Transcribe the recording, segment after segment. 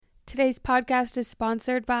Today's podcast is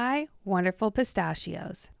sponsored by Wonderful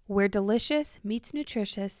Pistachios, where delicious meets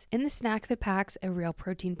nutritious in the snack that packs a real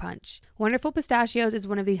protein punch. Wonderful Pistachios is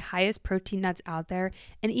one of the highest protein nuts out there,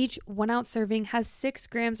 and each 1 ounce serving has 6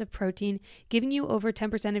 grams of protein, giving you over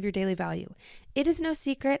 10% of your daily value. It is no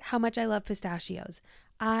secret how much I love pistachios.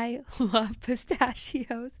 I love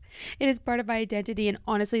pistachios. It is part of my identity, and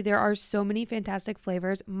honestly, there are so many fantastic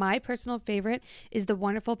flavors. My personal favorite is the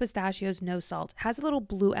Wonderful Pistachios No Salt. It has a little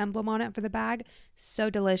blue emblem on it for the bag.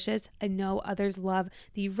 So delicious. I know others love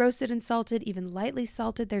the roasted and salted, even lightly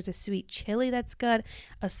salted. There's a sweet chili that's good,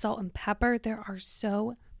 a salt and pepper. There are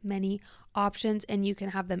so many options, and you can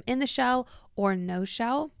have them in the shell or no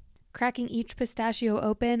shell. Cracking each pistachio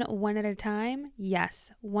open one at a time?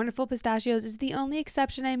 Yes. Wonderful Pistachios is the only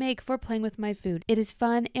exception I make for playing with my food. It is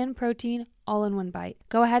fun and protein all in one bite.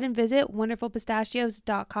 Go ahead and visit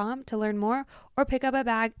wonderfulpistachios.com to learn more or pick up a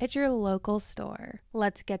bag at your local store.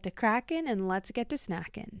 Let's get to cracking and let's get to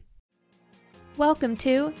snacking. Welcome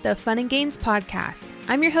to the Fun and Gains Podcast.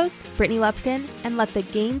 I'm your host, Brittany Lupton, and let the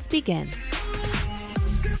gains begin.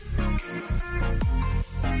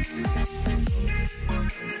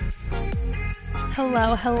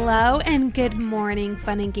 Hello, and good morning,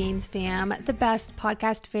 Fun and Gains fam, the best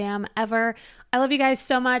podcast fam ever. I love you guys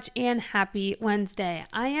so much, and happy Wednesday.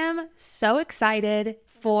 I am so excited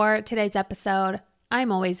for today's episode.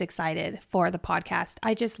 I'm always excited for the podcast.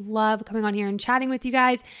 I just love coming on here and chatting with you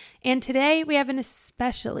guys. And today we have an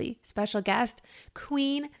especially special guest,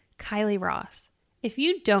 Queen Kylie Ross. If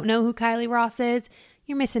you don't know who Kylie Ross is,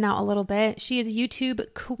 you're missing out a little bit. She is a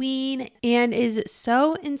YouTube queen and is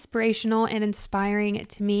so inspirational and inspiring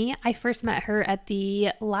to me. I first met her at the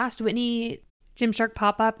last Whitney Gymshark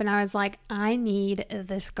pop-up, and I was like, I need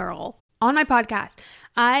this girl on my podcast.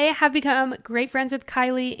 I have become great friends with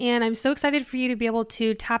Kylie, and I'm so excited for you to be able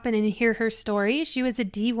to tap in and hear her story. She was a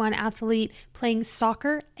D1 athlete playing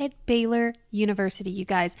soccer at Baylor University, you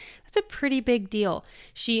guys. That's a pretty big deal.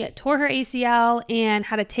 She tore her ACL and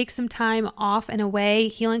had to take some time off and away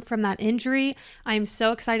healing from that injury. I'm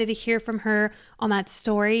so excited to hear from her on that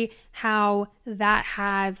story, how that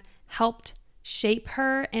has helped shape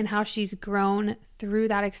her and how she's grown through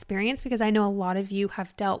that experience, because I know a lot of you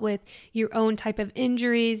have dealt with your own type of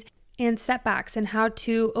injuries and setbacks and how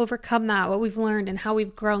to overcome that, what we've learned and how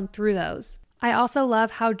we've grown through those. I also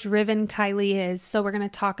love how driven Kylie is. So we're going to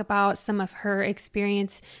talk about some of her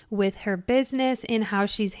experience with her business and how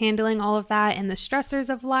she's handling all of that and the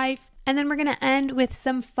stressors of life. And then we're going to end with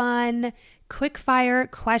some fun, quick fire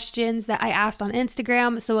questions that I asked on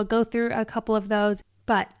Instagram. So we'll go through a couple of those.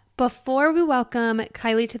 But before we welcome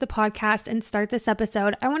Kylie to the podcast and start this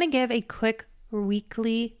episode, I want to give a quick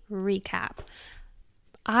weekly recap.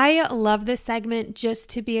 I love this segment just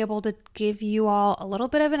to be able to give you all a little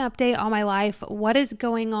bit of an update on my life, what is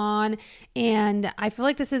going on, and I feel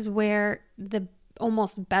like this is where the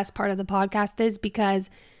almost best part of the podcast is,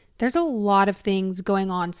 because there's a lot of things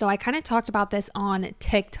going on. So I kind of talked about this on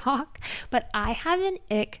TikTok, but I have an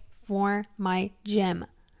ick for my gym.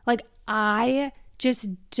 Like, I just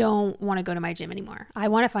don't want to go to my gym anymore. I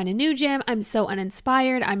want to find a new gym. I'm so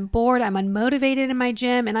uninspired. I'm bored. I'm unmotivated in my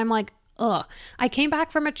gym. And I'm like, ugh. I came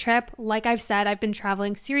back from a trip. Like I've said, I've been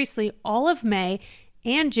traveling seriously all of May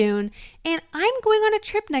and June, and I'm going on a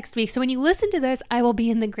trip next week. So when you listen to this, I will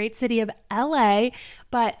be in the great city of LA,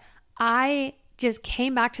 but I just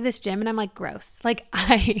came back to this gym and I'm like, gross. Like,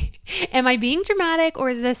 am I being dramatic, or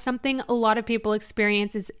is this something a lot of people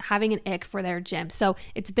experience, is having an ick for their gym? So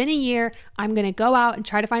it's been a year. I'm going to go out and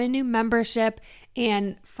try to find a new membership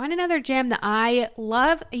and find another gym that I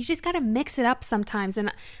love. You just got to mix it up sometimes.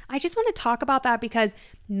 And I just want to talk about that because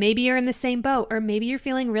maybe you're in the same boat, or maybe you're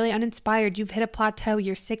feeling really uninspired. You've hit a plateau.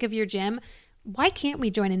 You're sick of your gym. Why can't we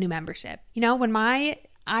join a new membership? You know,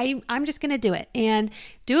 I'm just going to do it, and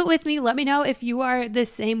do it with me. Let me know if you are the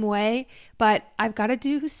same way, but I've got to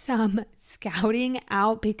do some scouting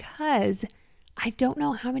out because I don't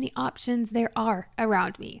know how many options there are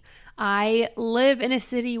around me. I live in a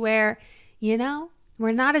city where, you know,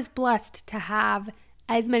 we're not as blessed to have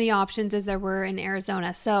as many options as there were in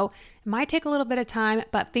Arizona. So it might take a little bit of time,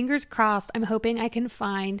 but fingers crossed, I'm hoping I can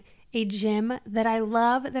find a gym that I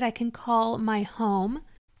love, that I can call my home.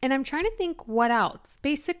 And I'm trying to think what else.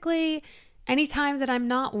 Basically, anytime that I'm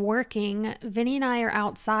not working, Vinny and I are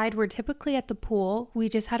outside. We're typically at the pool. We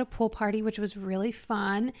just had a pool party, which was really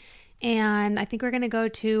fun. And I think we're going to go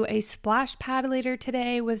to a splash pad later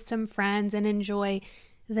today with some friends and enjoy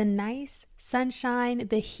the nice sunshine,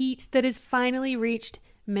 the heat that has finally reached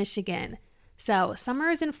Michigan. So summer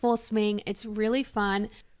is in full swing. It's really fun.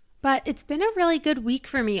 But it's been a really good week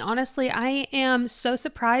for me. Honestly, I am so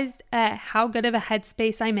surprised at how good of a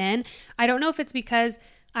headspace I'm in. I don't know if it's because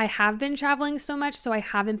I have been traveling so much, so I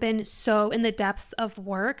haven't been so in the depths of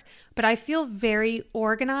work, but I feel very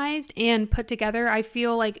organized and put together. I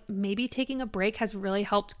feel like maybe taking a break has really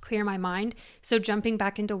helped clear my mind. So jumping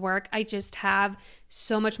back into work, I just have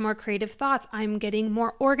so much more creative thoughts. I'm getting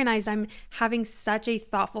more organized. I'm having such a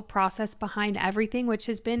thoughtful process behind everything, which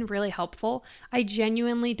has been really helpful. I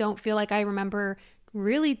genuinely don't feel like I remember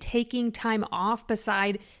really taking time off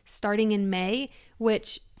beside starting in May,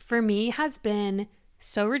 which for me has been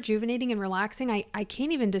so rejuvenating and relaxing. I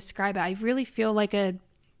can't even describe it. I really feel like a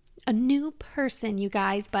new person, you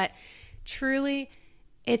guys, but truly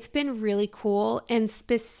it's been really cool. And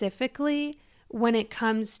specifically when it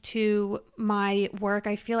comes to my work,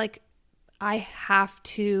 I feel like I have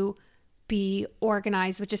to be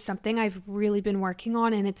organized, which is something I've really been working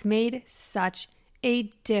on, and it's made such a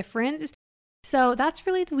difference. So that's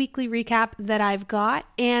really the weekly recap that I've got,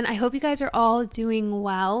 and I hope you guys are all doing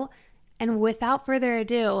well. And without further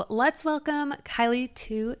ado, let's welcome Kylie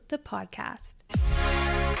to the podcast.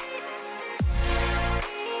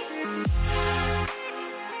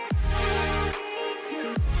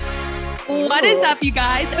 Ooh. What is up, you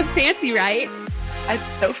guys? Fancy, right?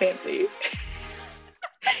 It's so fancy.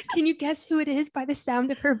 Can you guess who it is by the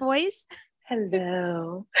sound of her voice?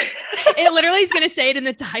 Hello. It literally is going to say it in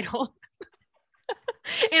the title.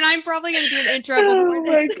 And I'm probably going to do an intro before Oh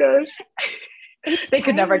my gosh. They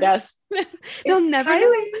could never guess. They'll never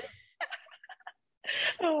know.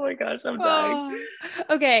 Oh my gosh, I'm dying.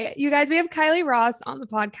 Okay, you guys, we have Kylie Ross on the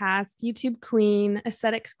podcast, YouTube queen,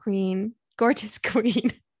 aesthetic queen, gorgeous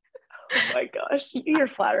queen. Oh my gosh, you're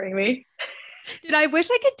flattering me. Dude, I wish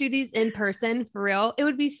I could do these in person for real. It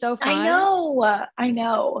would be so fun. I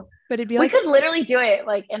know. But it'd be we like could literally do it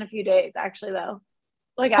like in a few days, actually, though.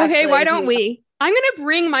 Like, okay, actually, why don't we? I'm gonna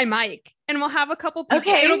bring my mic and we'll have a couple people.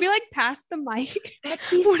 Okay. It'll be like past the mic. That'd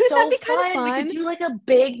be so fun. We could do like a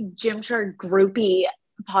big Gymshark groupie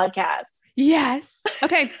podcast. Yes.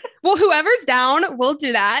 Okay. Well, whoever's down, we'll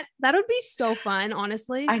do that. That would be so fun,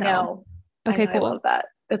 honestly. I know. Okay, cool. I love that.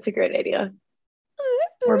 That's a great idea.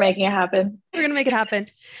 We're making it happen. We're gonna make it happen.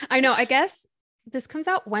 I know. I guess this comes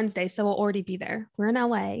out Wednesday, so we'll already be there. We're in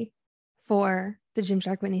LA for the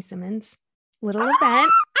Gymshark Whitney Simmons little event.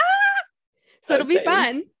 So it'll be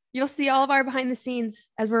fun. You'll see all of our behind the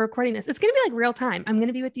scenes as we're recording this. It's going to be like real time. I'm going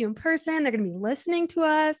to be with you in person. They're going to be listening to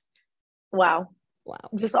us. Wow.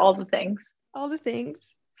 Just all the things. All the things.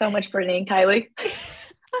 So much Brittany and Kylie.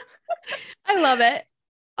 I love it.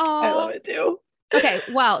 Oh, I love it too. Okay.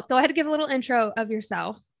 Well, go ahead and give a little intro of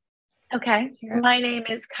yourself. Okay. My name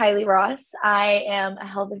is Kylie Ross. I am a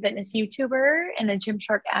health and fitness YouTuber and a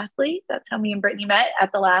Gymshark athlete. That's how me and Brittany met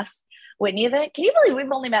at the last Whitney event. Can you believe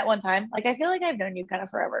we've only met one time? Like, I feel like I've known you kind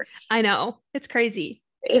of forever. I know. It's crazy.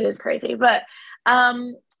 It is crazy. But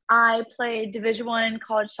I played Division I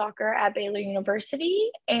college soccer at Baylor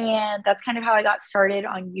University. And that's kind of how I got started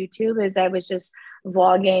on YouTube, is I was just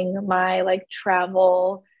vlogging my like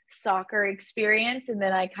travel soccer experience. And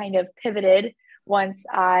then I kind of pivoted once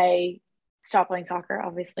I stopped playing soccer.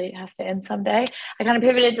 Obviously it has to end someday. I kind of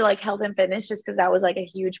pivoted to like health and fitness just because that was like a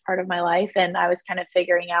huge part of my life. And I was kind of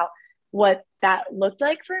figuring out what that looked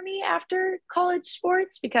like for me after college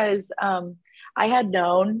sports, because I had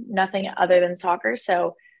known nothing other than soccer.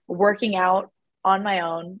 So working out on my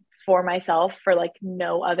own for myself for like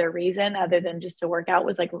no other reason other than just to work out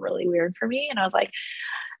was like really weird for me. And I was like,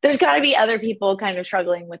 there's got to be other people kind of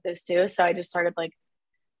struggling with this too. So I just started like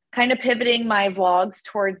kind of pivoting my vlogs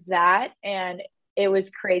towards that. And it was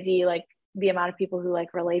crazy, like the amount of people who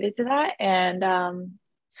like related to that. And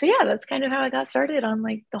so yeah, that's kind of how I got started on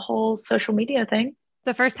like the whole social media thing.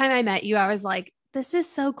 The first time I met you, I was like, this is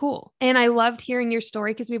so cool. And I loved hearing your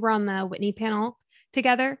story because we were on the Whitney panel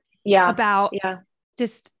together. Yeah. About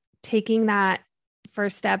just taking that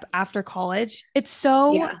first step after college. It's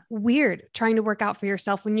so weird trying to work out for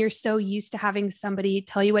yourself when you're so used to having somebody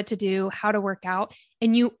tell you what to do, how to work out,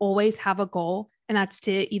 and you always have a goal, and that's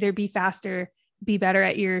to either be faster, be better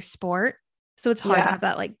at your sport. So it's hard to have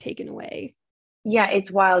that like taken away. Yeah, it's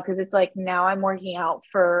wild because it's like now I'm working out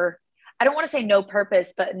for, I don't want to say no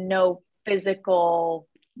purpose, but no physical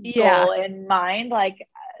goal in mind. Like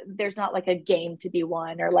there's not like a game to be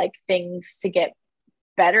won or like things to get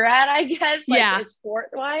better at, I guess, like sport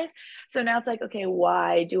wise. So now it's like, okay,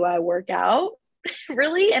 why do I work out?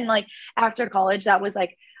 Really? And like after college, that was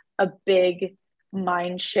like a big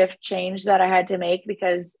mind shift change that I had to make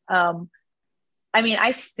because I mean, I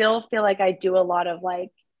still feel like I do a lot of like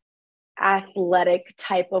athletic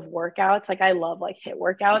type of workouts. Like I love like HIIT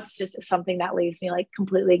workouts, just something that leaves me like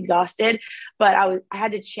completely exhausted. But I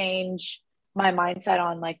had to change my mindset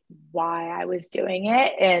on like why I was doing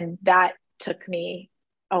it. And that took me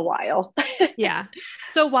a while. Yeah.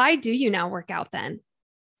 So why do you now work out then?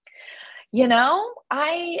 You know,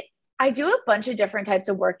 I do a bunch of different types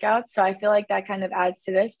of workouts, so I feel like that kind of adds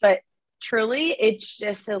to this, but truly it's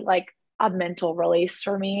just like a mental release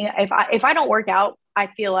for me. If I don't work out, I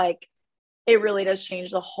feel like it really does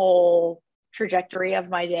change the whole trajectory of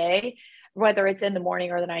my day, whether it's in the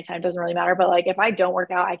morning or the nighttime, doesn't really matter. But like if I don't work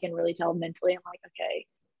out, I can really tell mentally, I'm like, okay,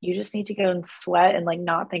 you just need to go and sweat and like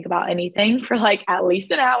not think about anything for like at least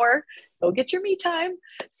an hour. Go get your me time.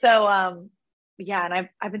 So yeah, and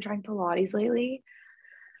I've been trying Pilates lately.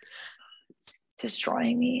 It's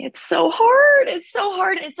destroying me. It's so hard. It's so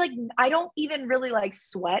hard. It's like I don't even really like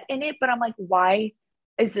sweat in it, but I'm like, why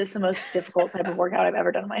is this the most difficult type of workout I've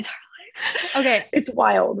ever done in my entire life? Okay. It's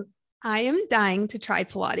wild. I am dying to try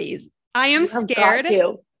Pilates. I am I've got scared.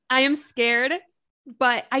 to. I am scared,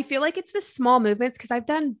 but I feel like it's the small movements because I've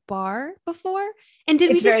done bar before. And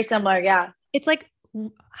It's very similar. Yeah. it's like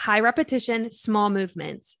high repetition, small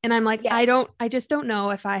movements. And I'm like, Yes. I just don't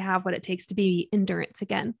know if I have what it takes to be endurance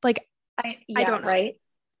again. Like, I don't know. Right.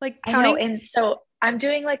 Like I know. counting. And so I'm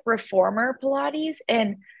doing like reformer Pilates,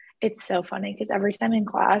 and it's so funny because every time in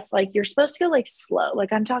class, like you're supposed to go like slow.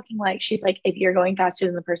 Like I'm talking like she's like, if you're going faster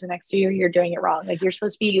than the person next to you, you're doing it wrong. Like you're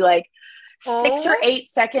supposed to be like 6 or 8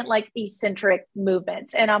 second like eccentric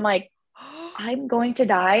movements. And I'm like, I'm going to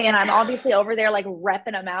die. And I'm obviously over there like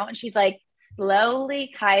repping them out. And she's like,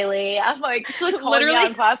 slowly, Kylie. I'm like, she's like calling me out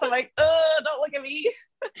in class. I'm like, don't look at me.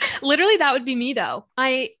 Literally, that would be me though.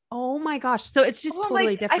 Oh my gosh. So it's just totally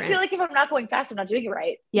like, different. I feel like if I'm not going fast, I'm not doing it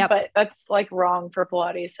right. Yeah. But that's like wrong for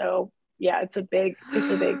Pilates. So yeah, it's a big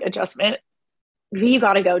adjustment. You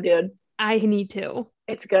got to go, dude. I need to.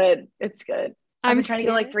 It's good. It's good. I'm trying to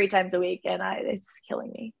go like 3 times a week and it's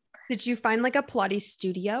killing me. Did you find like a Pilates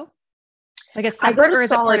studio? Like a I go separate, to or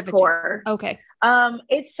is it part Solid of a Core. gym? Okay.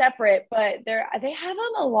 It's separate, but they have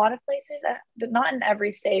them a lot of places, not in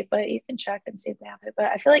every state, but you can check and see if they have it. But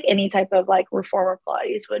I feel like any type of like reformer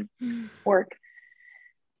Pilates would work.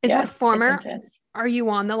 Is reformer? Are you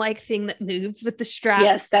on the like thing that moves with the strap?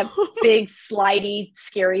 Yes, that big slidey,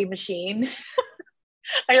 scary machine.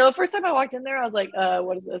 I know the first time I walked in there, I was like,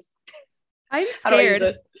 what is this? I'm scared. How do I use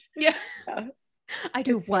this? Yeah. I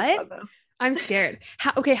do what? So I'm scared.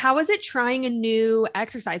 How is it trying a new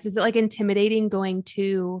exercise? Is it like intimidating going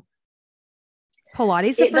to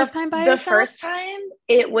Pilates the first time by yourself? The first time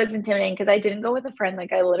it was intimidating because I didn't go with a friend.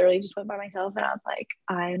 Like I literally just went by myself and I was like,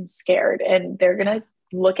 I'm scared. And they're going to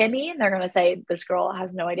look at me and they're going to say, this girl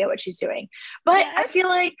has no idea what she's doing. But yes. I feel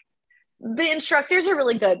like the instructors are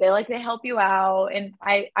really good. They help you out. And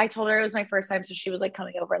I told her it was my first time. So she was like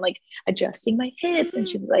coming over and like adjusting my hips. And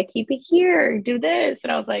she was like, keep it here, do this.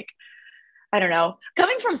 And I was like, I don't know.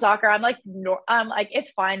 Coming from soccer, I'm like,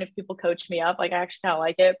 it's fine if people coach me up. Like I actually kind of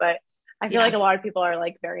like it, but I feel like a lot of people are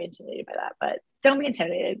like very intimidated by that, but don't be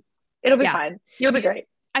intimidated. It'll be fine. You'll be great.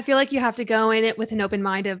 I feel like you have to go in it with an open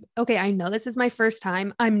mind of, okay, I know this is my first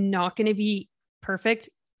time. I'm not going to be perfect,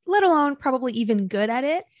 let alone probably even good at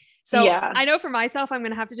it. So I know for myself, I'm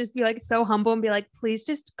going to have to just be like so humble and be like, please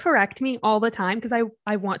just correct me all the time. Cause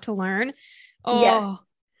I want to learn. Oh, yes.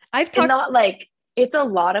 It's a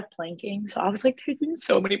lot of planking. So I was like taking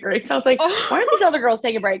so many breaks. I was like, why are these other girls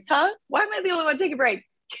taking breaks? Huh? Why am I the only one taking a break?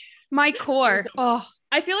 My core.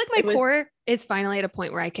 I feel like my core is finally at a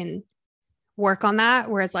point where I can work on that.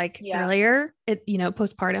 Whereas like earlier,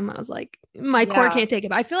 postpartum, I was like, my core can't take it.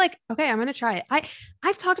 But I feel like, okay, I'm going to try it.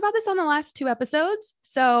 I've talked about this on the last 2 episodes.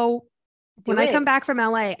 So when I come back from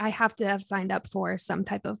LA, I have to have signed up for some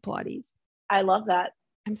type of Pilates. I love that.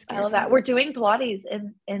 I'm scared. I love that. We're doing Pilates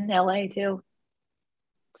in LA too.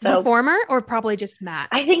 So reformer or probably just mat?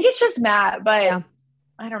 I think it's just mat, but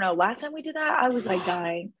I don't know. Last time we did that, I was like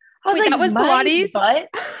dying. I was like, that was Pilates? But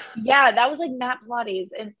yeah, that was like mat Pilates.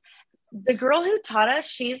 And the girl who taught us,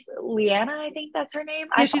 she's Leanna, I think that's her name.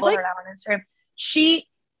 I follow her now on Instagram. She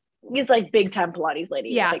is like big time Pilates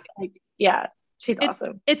lady. Yeah. She's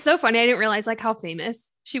awesome. It's so funny. I didn't realize like how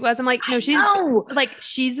famous she was. I'm like, no,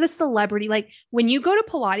 she's the celebrity. Like when you go to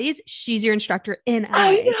Pilates, she's your instructor in LA.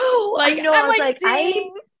 I know. Like, I know. I was like,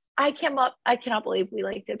 I cannot believe we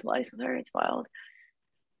like did Pilates with her. It's wild.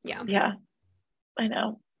 Yeah. Yeah. I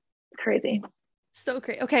know. Crazy. So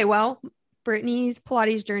crazy. Okay. Well, Brittany's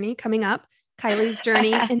Pilates journey coming up. Kylie's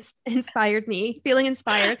journey inspired me, feeling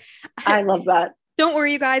inspired. I love that. Don't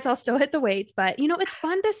worry, you guys. I'll still hit the weights, but it's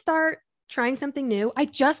fun to start trying something new. I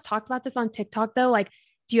just talked about this on TikTok though. Like,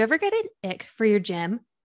 do you ever get an ick for your gym?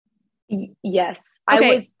 Yes.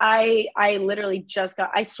 Okay. I literally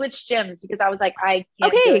I switched gyms because I was like, I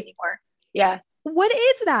can't do it Okay. anymore. Yeah. What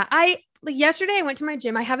is that? Like yesterday I went to my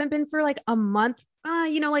gym. I haven't been for like a month.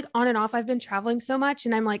 Like on and off. I've been traveling so much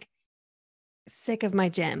and I'm like sick of my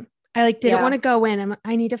gym. I like didn't want Yeah. to go in.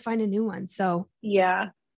 I need to find a new one. So Yeah.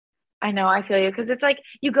 I know, I feel you because it's like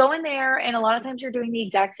you go in there and a lot of times you're doing the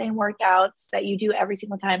exact same workouts that you do every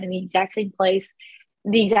single time in the exact same place,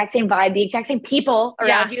 the exact same vibe, the exact same people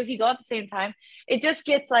around yeah. you if you go at the same time. It just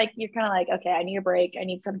gets like you're kind of like, okay, I need a break. I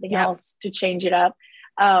need something Yep. else to change it up.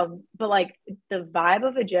 But like the vibe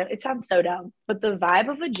of a gym, it sounds so dumb, but the vibe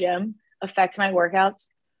of a gym affects my workouts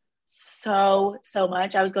so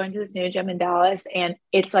much. I was going to this new gym in Dallas and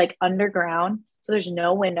it's like underground, so there's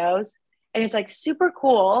no windows and it's like super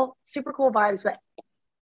cool vibes. But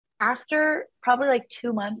after probably like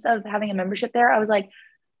 2 months of having a membership there, I was like,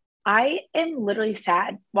 I am literally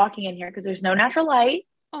sad walking in here because there's no natural light.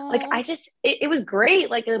 Like Oh, it was great.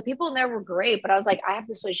 Like the people in there were great, but I was like, I have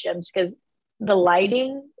to switch gyms because the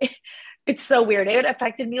lighting, it's so weird. It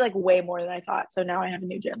affected me like way more than I thought. So now I have a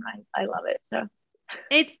new gym. I love it. So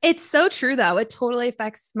it's so true though. It totally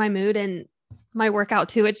affects my mood and my workout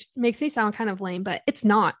too, which makes me sound kind of lame, but it's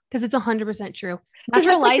not because it's 100% true. because Natural that's like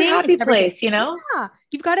your lighting is happy everything. place, you know? Yeah,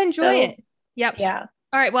 you've got to enjoy So it. Yep. yeah,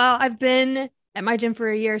 All right. Well, I've been at my gym for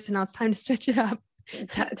a year, so now it's time to switch it up.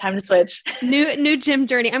 time to switch. New gym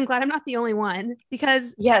journey. I'm glad I'm not the only one because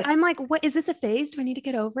I'm Yes, like, what is this a phase? Do I need to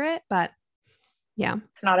get over it? But yeah,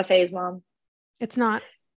 it's not a phase, mom. it's not.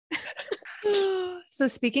 So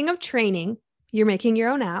speaking of training, you're making your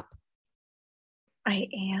own app. I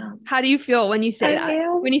am. How do you feel when you I say that?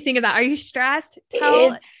 am. When you think of that, are you stressed?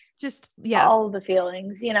 Tell It's just yeah. all the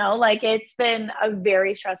feelings, you know, like it's been a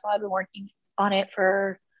very stressful. I've been working on it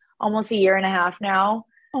for almost a year and a half now.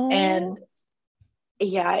 Oh, And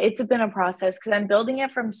yeah, it's been a process because I'm building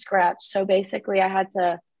it from scratch. So basically, I had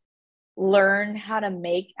to learn how to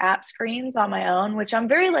make app screens on my own, which I'm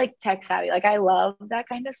very like tech savvy. Like I love that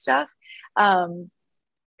kind of stuff. Um,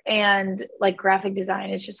 and like graphic design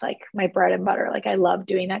is just like my bread and butter. Like I love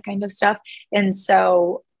doing that kind of stuff. And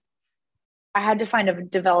so I had to find a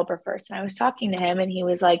developer first. And I was talking to him and he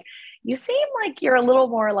was like, you seem like you're a little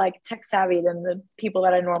more like tech savvy than the people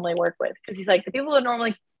that I normally work with. Cause he's like, the people that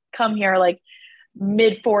normally come here like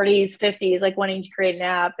mid 40s, 50s, like wanting to create an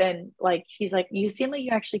app. And like, he's like, you seem like you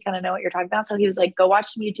actually kind of know what you're talking about. So he was like, go watch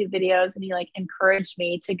some YouTube videos. And he like encouraged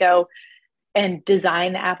me to go and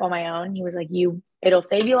design the app on my own. He was like, it'll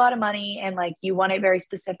save you a lot of money and like you want it very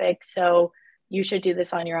specific. So you should do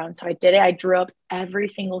this on your own. So I did it. I drew up every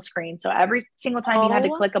single screen. So every single time you had to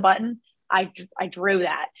oh, click a button, I drew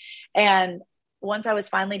that. And once I was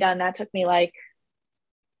finally done, that took me like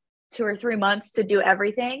 2 or 3 months to do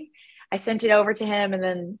everything. I sent it over to him and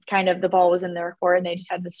then kind of the ball was in their court and they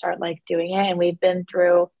just had to start like doing it. And we've been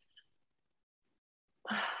through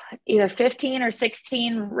either 15 or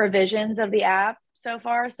 16 revisions of the app so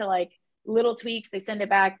far. So like little tweaks, they send it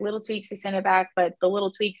back, little tweaks, they send it back, but the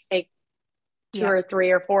little tweaks take two yep. or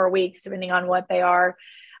 3 or 4 weeks, depending on what they are.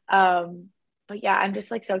 But yeah, I'm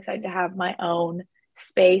just like so excited to have my own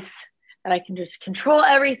space that I can just control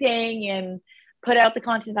everything and put out the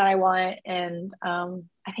content that I want. And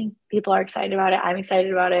I think people are excited about it. I'm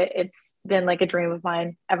excited about it. It's been like a dream of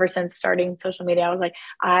mine ever since starting social media. I was like,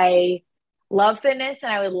 I love fitness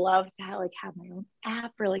and I would love to have my own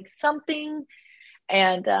app or like something.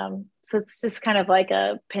 And so it's just kind of like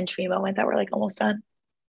a pinch me moment that we're like almost done.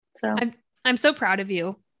 So I'm so proud of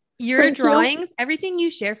you. Your thank you. drawings, everything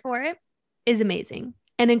you share for it is amazing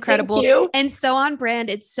and Thank incredible you. and so on brand.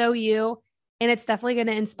 It's so you and it's definitely going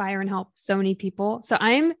to inspire and help so many people. So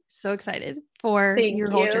I'm so excited for Thank your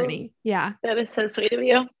whole you. journey. Yeah. That is so sweet of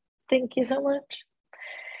you. Thank you so much.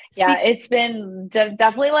 Yeah, Speak. it's been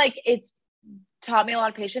definitely like it's taught me a lot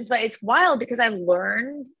of patience, but it's wild because I've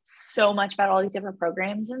learned so much about all these different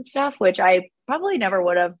programs and stuff, which I probably never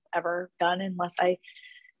would have ever done unless I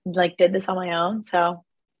like did this on my own. So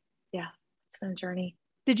yeah, it's been a journey.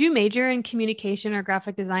 Did you major in communication or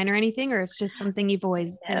graphic design or anything, or it's just something you've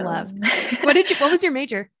always No. loved? What was your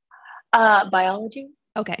major? Biology.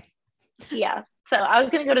 Okay. Yeah. So I was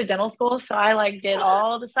gonna go to dental school. So I like did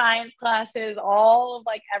all the science classes, all of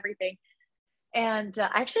like everything. And I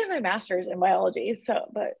actually have my master's in biology. So,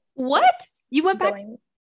 but What? that's You went back? going.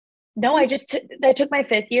 No, I took my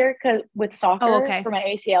 5th year with Oh, soccer okay. for my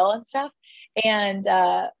ACL and stuff. And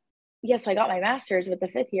yeah, so I got my master's with the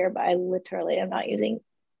 5th year, but I literally am not using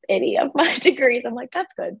any of my degrees. I'm like,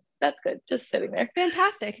 that's good. That's good. Just sitting there.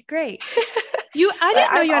 Fantastic. Great. I But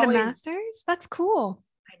didn't know I've you had a always, master's. That's cool.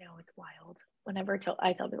 I know it's wild. Whenever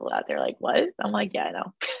I tell people that, they're like, what? I'm like, yeah, I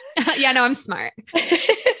know. Yeah, no, I'm smart.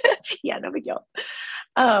 Yeah, no big deal.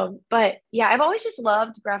 But yeah, I've always just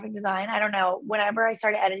loved graphic design. I don't know. Whenever I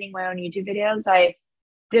started editing my own YouTube videos, I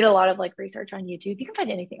did a lot of like research on YouTube. You can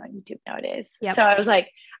find anything on YouTube nowadays. Yep. So I was like,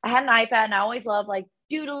 I had an iPad and I always loved like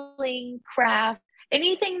doodling, craft,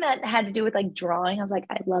 anything that had to do with like drawing. I was like,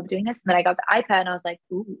 I love doing this. And then I got the iPad and I was like,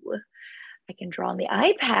 ooh, I can draw on the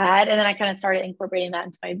iPad. And then I kind of started incorporating that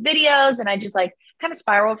into my videos. And I just like kind of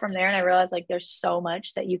spiraled from there. And I realized like there's so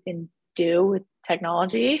much that you can do with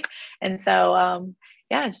technology. And so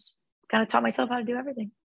yeah, I just kind of taught myself how to do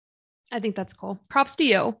everything. I think that's cool. Props to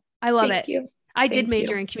you. I love Thank it. you. I did Thank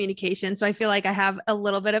major you. in communication, so I feel like I have a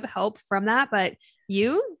little bit of help from that, but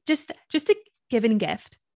you just a given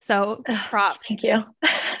gift. So props. Thank you.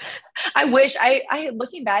 I wish I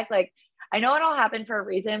looking back, like I know it all happened for a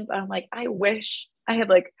reason, but I'm like, I wish I had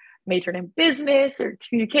like majored in business or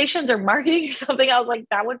communications or marketing or something. I was like,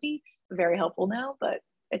 that would be very helpful now, but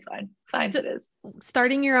it's fine. Science it is.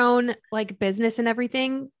 Starting your own like business and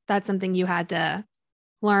everything, that's something you had to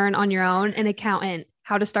learn on your own. An accountant,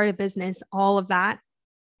 how to start a business, all of that.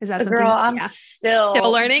 Is that something? Girl, I'm still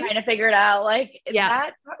learning, trying to figure it out. Like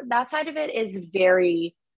yeah, that side of it is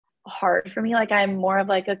very hard for me. Like I'm more of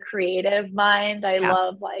like a creative mind. I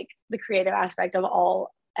love like the creative aspect of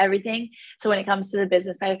everything. So when it comes to the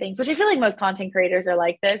business side of things, which I feel like most content creators are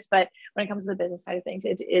like this, but when it comes to the business side of things,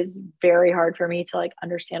 it is very hard for me to like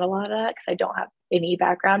understand a lot of that because I don't have any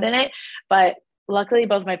background in it. But luckily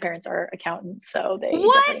both my parents are accountants. So they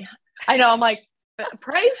definitely, I know, I'm like,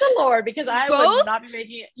 praise the Lord, because I would not be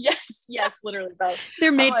making it. Yes, literally both.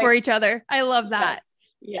 They're made for each other. I love that. Yes.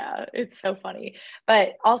 Yeah, it's so funny.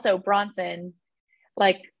 But also Bronson,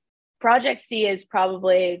 like Project C is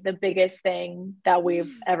probably the biggest thing that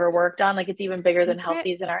we've ever worked on. Like it's even bigger than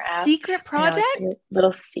Healthies in our app. Secret project? It's a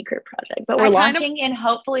little secret project, but we're launching in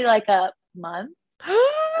hopefully like a month.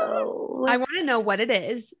 So I want to know what it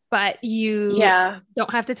is, but you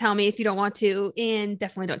don't have to tell me if you don't want to, and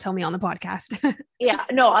definitely don't tell me on the podcast. Yeah,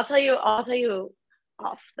 no, I'll tell you off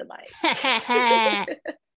the mic.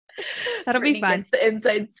 That'll be fun. It's the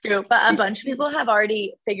inside scoop, but a bunch of people have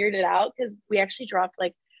already figured it out because we actually dropped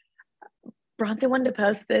like Bronson wanted to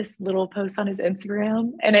post this little post on his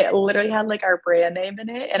Instagram and it literally had like our brand name in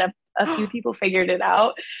it, and a few people figured it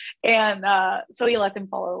out, and so we let them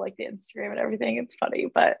follow like the Instagram and everything. It's funny,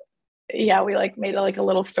 but yeah, we like made like a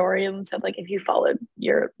little story and said like, if you followed,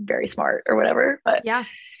 you're very smart or whatever. But yeah,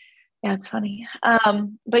 it's funny.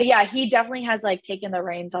 But yeah, he definitely has like taken the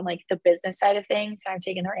reins on like the business side of things. I'm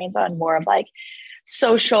taking the reins on more of like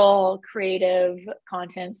social creative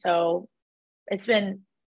content. So it's been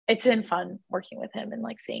fun working with him and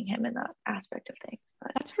like seeing him in that aspect of things.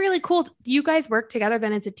 But that's really cool. Do you guys work together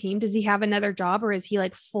then as a team? Does he have another job, or is he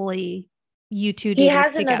like fully you two? He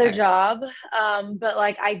has another job. But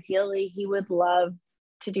like ideally he would love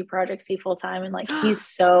to do Project C full time. And like, he's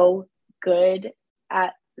so good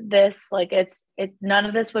at this. Like it's none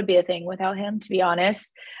of this would be a thing without him, to be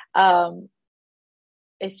honest.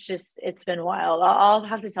 It's been wild. I'll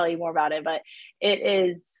have to tell you more about it, but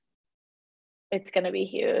it's going to be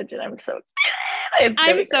huge, and I'm so excited.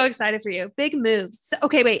 I'm so excited for you. Big moves. So,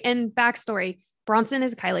 okay, wait. And backstory, Bronson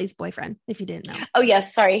is Kylie's boyfriend, if you didn't know. Oh,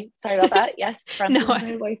 yes. Sorry about that. Yes. Bronson's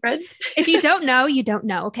my boyfriend. If you don't know, you don't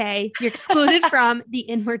know. Okay. You're excluded from the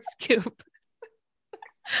Inward Scoop.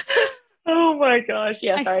 Oh my gosh.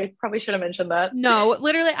 Yeah. Sorry. Probably should have mentioned that. No,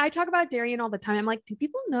 literally. I talk about Darian all the time. I'm like, do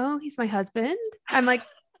people know he's my husband? I'm like,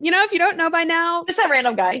 if you don't know by now, just a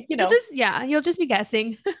random guy, you'll just be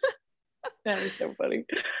guessing. That is so funny.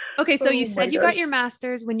 Okay. So you said you got your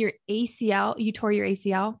master's when you tore your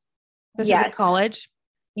ACL. This was at college.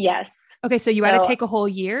 Yes. Okay. So you had to take a whole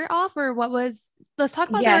year off, or let's talk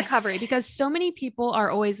about the recovery, because so many people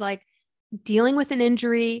are always like dealing with an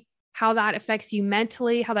injury, how that affects you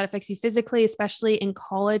mentally, how that affects you physically, especially in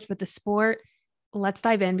college with the sport. Let's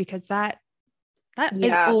dive in, because that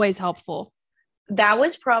is always helpful. That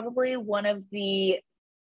was probably one of the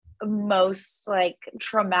most like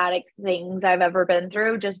traumatic things I've ever been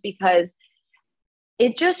through, just because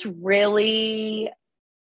it just really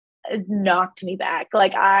knocked me back.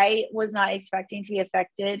 Like I was not expecting to be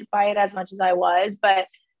affected by it as much as I was, but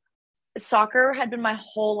soccer had been my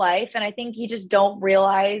whole life. And I think you just don't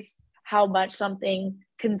realize how much something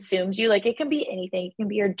consumes you. Like it can be anything. It can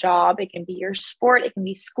be your job. It can be your sport. It can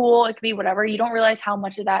be school. It can be whatever. You don't realize how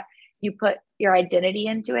much of that you put your identity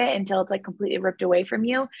into it until it's like completely ripped away from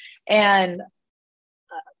you. And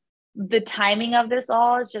the timing of this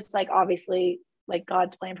all is just like, obviously like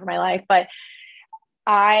God's plan for my life. But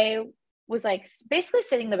I was like basically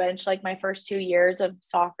sitting the bench like my first 2 years of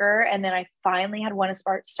soccer. And then I finally had won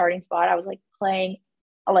a starting spot. I was like playing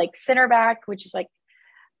like center back, which is like,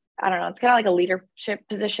 I don't know, it's kind of like a leadership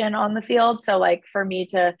position on the field. So like for me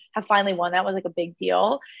to have finally won that was like a big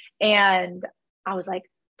deal. And I was like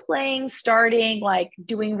playing, starting, like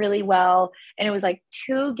doing really well. And it was like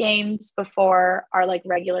 2 games before our like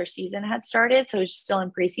regular season had started. So it was still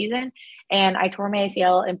in preseason. And I tore my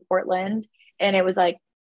ACL in Portland. And it was like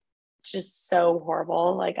just so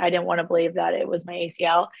horrible. Like I didn't want to believe that it was my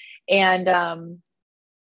ACL. And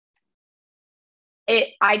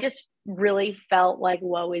I just really felt like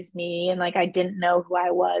woe is me, and like I didn't know who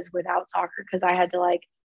I was without soccer, because I had to like,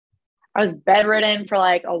 I was bedridden for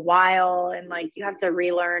like a while, and like you have to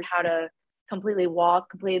relearn how to completely walk,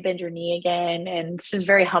 completely bend your knee again. And it's just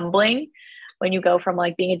very humbling when you go from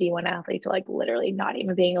like being a D1 athlete to like literally not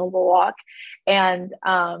even being able to walk. And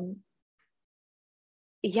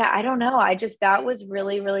yeah, I don't know, I just, that was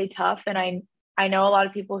really really tough. And I know a lot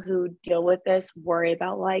of people who deal with this worry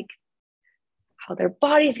about like how their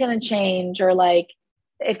body's going to change, or like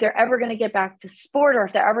if they're ever going to get back to sport, or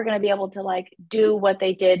if they're ever going to be able to like do what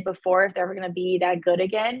they did before, if they're ever going to be that good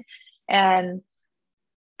again. And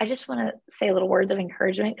I just want to say little words of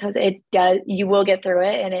encouragement, because it does, you will get through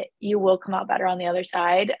it, and you will come out better on the other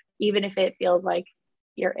side, even if it feels like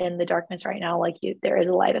you're in the darkness right now. Like there is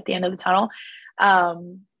a light at the end of the tunnel.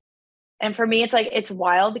 And for me, it's like, it's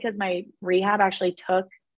wild because my rehab actually took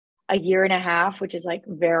a year and a half, which is like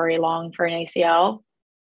very long for an ACL.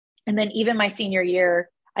 And then even my senior year,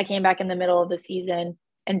 I came back in the middle of the season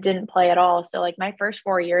and didn't play at all. So like my first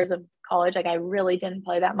 4 years of college, like I really didn't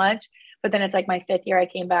play that much. But then it's like my 5th year, I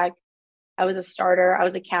came back, I was a starter, I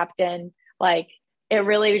was a captain. Like it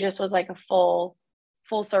really just was like a full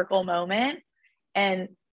circle moment. And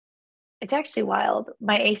it's actually wild.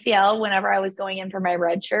 My ACL, whenever I was going in for my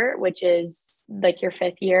red shirt, which is like your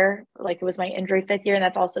 5th year, like it was my injury 5th year. And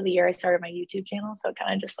that's also the year I started my YouTube channel. So it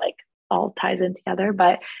kind of just like all ties in together.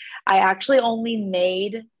 But I actually only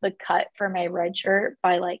made the cut for my red shirt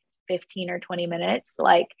by like 15 or 20 minutes.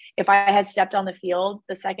 Like if I had stepped on the field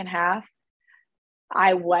the second half,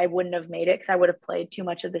 I wouldn't have made it, because I would have played too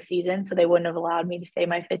much of the season. So they wouldn't have allowed me to stay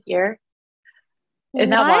my 5th year.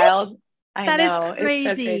 Isn't that wild? I that know. Is crazy.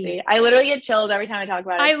 It's so crazy. I literally get chills every time I talk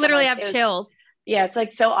about it. I literally like, have chills. Yeah, it's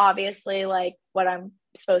like so obviously like what I'm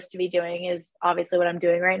supposed to be doing is obviously what I'm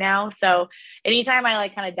doing right now. So anytime I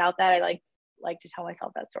like kind of doubt that, I like to tell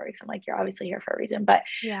myself that story, because I'm like, you're obviously here for a reason. But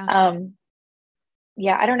yeah,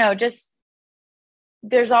 yeah, I don't know, just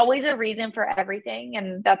there's always a reason for everything.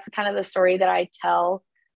 And that's kind of the story that I tell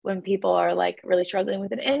when people are like really struggling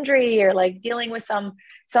with an injury, or like dealing with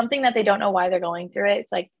something that they don't know why they're going through it.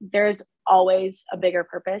 It's like there's always a bigger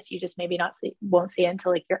purpose. You just maybe won't see it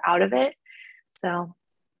until like you're out of it. So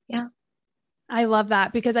yeah. I love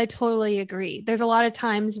that, because I totally agree. There's a lot of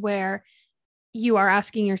times where you are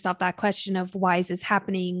asking yourself that question of, why is this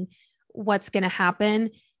happening? What's going to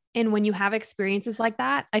happen? And when you have experiences like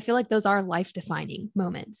that, I feel like those are life defining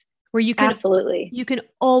moments where you can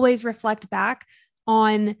always reflect back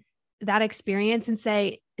on that experience and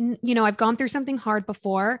say, I've gone through something hard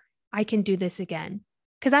before. I can do this again.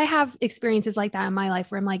 Cause I have experiences like that in my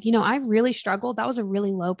life where I'm like, I really struggled. That was a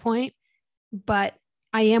really low point, but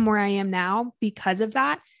I am where I am now because of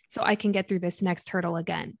that. So I can get through this next hurdle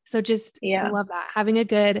again. So just, I love that. Having a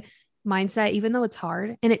good mindset, even though it's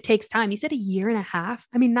hard and it takes time. You said a year and a half.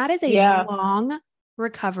 I mean, that is a long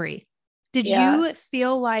recovery. Did you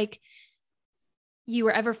feel like you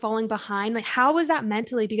were ever falling behind? Like, how was that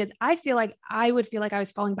mentally? Because I feel like I would feel like I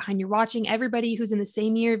was falling behind. You're watching everybody who's in the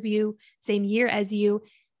same year as you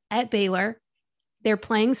at Baylor. They're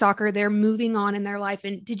playing soccer, they're moving on in their life.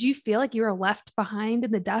 And did you feel like you were left behind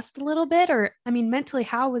in the dust a little bit? Or, I mean, mentally,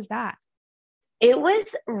 how was that? It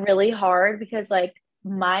was really hard, because like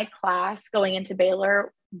my class going into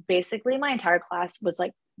Baylor, basically my entire class was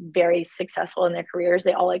like very successful in their careers.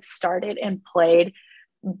 They all like started and played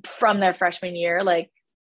from their freshman year, like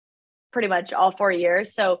pretty much all 4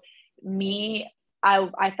 years. So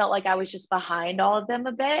I felt like I was just behind all of them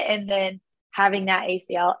a bit. And then having that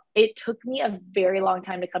ACL, it took me a very long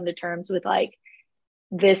time to come to terms with like,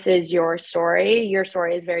 this is your story. Your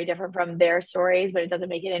story is very different from their stories, but it doesn't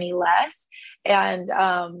make it any less. And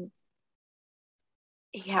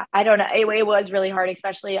yeah, I don't know. It was really hard,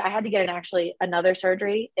 especially I had to get another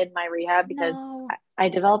surgery in my rehab, because I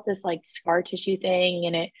developed this like scar tissue thing,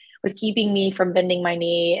 and it was keeping me from bending my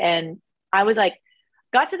knee. And I was like,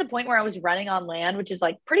 got to the point where I was running on land, which is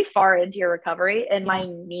like pretty far into your recovery. And my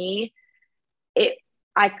knee,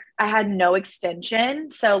 I had no extension.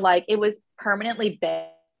 So like it was permanently bent.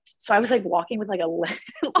 so I was like walking with like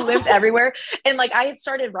a limp everywhere. And like I had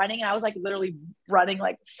started running and I was like literally running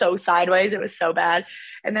like so sideways. It was so bad.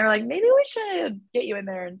 And they were like, maybe we should get you in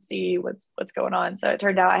there and see what's going on. So it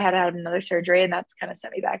turned out I had to have another surgery, and that's kind of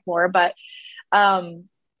set me back more. But yeah.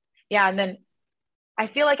 And then I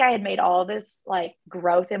feel like I had made all this like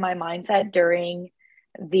growth in my mindset during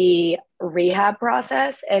the rehab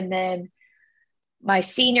process. And then my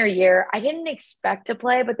senior year, I didn't expect to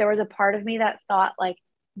play, but there was a part of me that thought like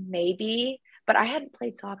maybe, but I hadn't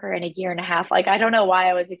played soccer in a year and a half. Like, I don't know why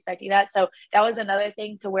I was expecting that. So that was another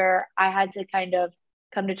thing to where I had to kind of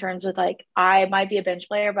come to terms with like, I might be a bench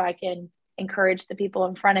player, but I can encourage the people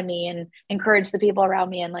in front of me and encourage the people around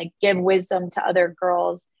me and like give wisdom to other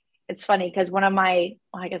girls. It's funny because one of my,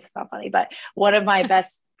 well, I guess it's not funny, but one of my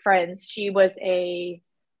best friends, she was a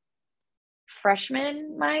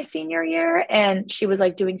freshman my senior year, and she was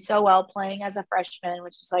like doing so well playing as a freshman,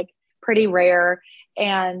 which is like pretty rare.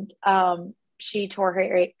 And she tore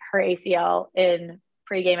her ACL in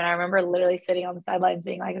pregame, and I remember literally sitting on the sidelines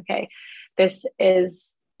being like, okay,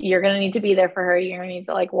 you're going to need to be there for her, you're going to need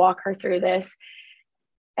to like walk her through this.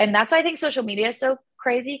 And that's why I think social media is so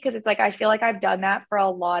crazy, because it's like I feel like I've done that for a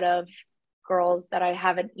lot of girls that I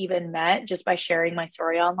haven't even met just by sharing my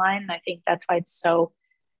story online. And I think that's why it's so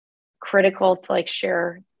critical to like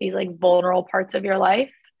share these like vulnerable parts of your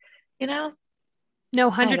life, you know? No,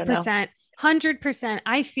 100%. 100%.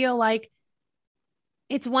 I feel like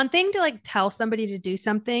it's one thing to like tell somebody to do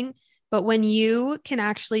something, but when you can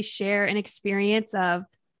actually share an experience of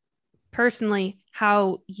personally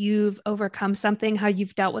how you've overcome something, how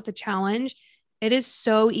you've dealt with a challenge, it is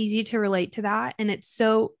so easy to relate to that. And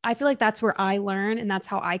I feel like that's where I learn, and that's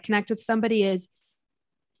how I connect with somebody, is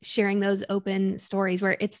sharing those open stories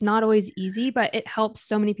where it's not always easy, but it helps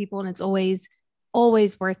so many people, and it's always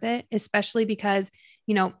worth it, especially because,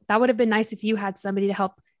 that would have been nice if you had somebody to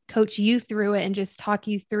help coach you through it and just talk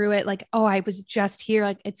you through it. Like, oh, I was just here.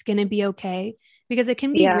 Like, it's going to be okay, because it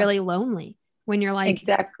can be really lonely when you're like,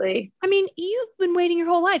 exactly. I mean, you've been waiting your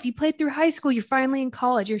whole life. You played through high school. You're finally in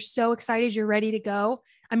college. You're so excited. You're ready to go.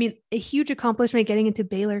 I mean, a huge accomplishment getting into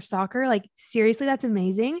Baylor soccer. Like, seriously, that's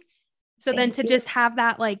amazing. So then to just have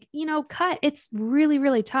that, like, cut, it's really,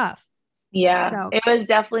 really tough. Yeah. So it was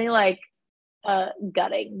definitely like a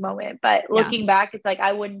gutting moment, but looking back, it's like,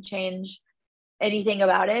 I wouldn't change anything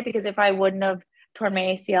about it, because if I wouldn't have torn my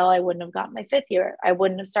ACL, I wouldn't have gotten my 5th year. I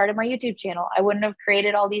wouldn't have started my YouTube channel. I wouldn't have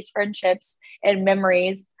created all these friendships and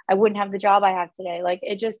memories. I wouldn't have the job I have today. Like,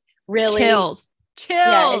 it just really chills.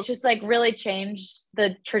 Yeah. It's just like really changed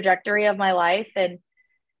the trajectory of my life. And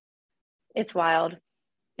it's wild.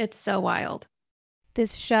 It's so wild.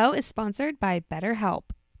 This show is sponsored by BetterHelp.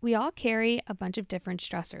 We all carry a bunch of different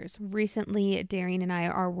stressors. Recently, Darian and I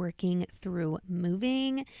are working through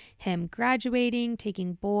moving, him graduating,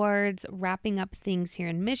 taking boards, wrapping up things here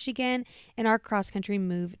in Michigan, and our cross-country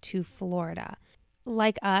move to Florida.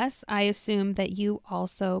 Like us, I assume that you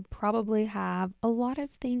also probably have a lot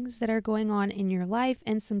of things that are going on in your life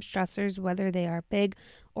and some stressors, whether they are big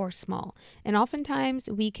or small. And oftentimes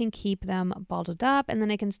we can keep them bottled up, and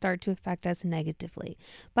then it can start to affect us negatively.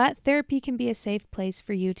 But therapy can be a safe place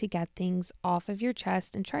for you to get things off of your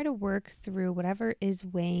chest and try to work through whatever is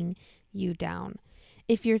weighing you down.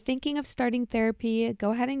 If you're thinking of starting therapy, go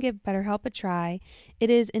ahead and give BetterHelp a try. It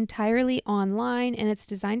is entirely online, and it's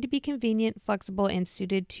designed to be convenient, flexible, and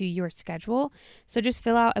suited to your schedule. So just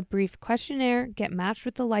fill out a brief questionnaire, get matched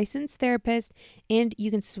with a licensed therapist, and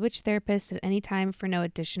you can switch therapists at any time for no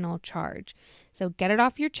additional charge. So get it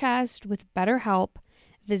off your chest with BetterHelp.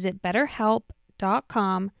 Visit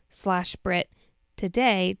betterhelp.com/Brit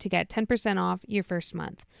today to get 10% off your first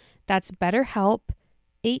month. That's BetterHelp,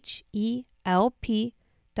 HELP.com/Brit.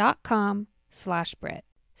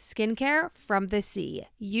 Skincare from the sea.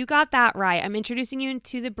 You got that right. I'm introducing you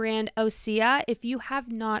into the brand Osea. If you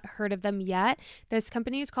have not heard of them yet, this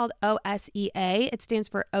company is called OSEA. It stands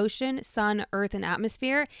for Ocean, Sun, Earth, and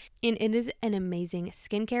Atmosphere, and it is an amazing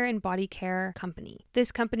skincare and body care company.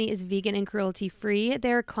 This company is vegan and cruelty-free.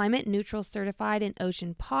 They're climate neutral certified and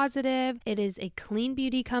ocean positive. It is a clean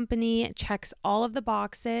beauty company. It checks all of the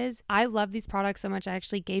boxes. I love these products so much, I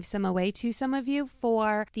actually gave some away to some of you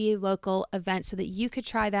for the local event so that you could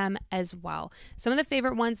try them as well. Some of the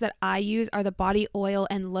favorite ones that I use are the body oil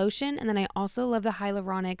and lotion, and then I also love the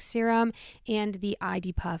hyaluronic serum and the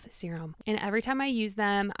ID Puff serum. And every time I use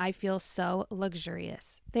them, I feel so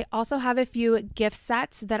luxurious. They also have a few gift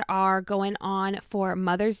sets that are going on for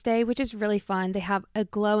Mother's Day, which is really fun. They have a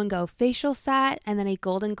Glow and Go facial set and then a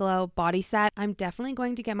Golden Glow body set. I'm definitely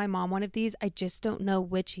going to get my mom one of these. I just don't know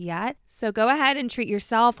which yet. So go ahead and treat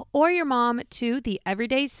yourself or your mom to the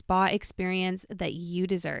everyday spa experience that you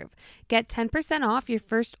deserve. Get 10% off your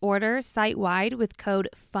first order site-wide with code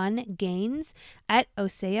FUNGAINS at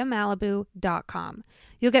oseamalibu.com.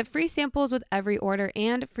 You'll get free samples with every order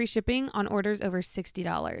and free shipping on orders over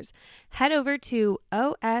 $60. Head over to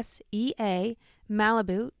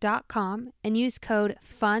oseamalibu.com and use code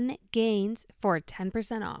FUNGAINS for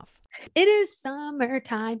 10% off. It is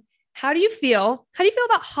summertime. How do you feel? How do you feel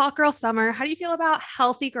about hot girl summer? How do you feel about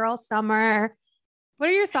healthy girl summer? What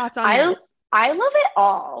are your thoughts on this? I love it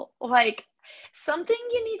all. Like, something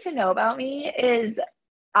you need to know about me is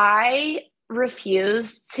I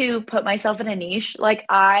refuse to put myself in a niche. Like,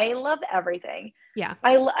 I love everything. Yeah.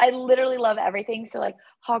 I literally love everything. So like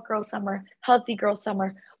hot girl summer, healthy girl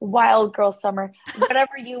summer, wild girl summer,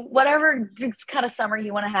 whatever kind of summer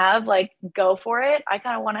you want to have, like, go for it. I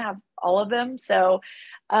kind of want to have all of them. So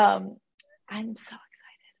I'm so excited.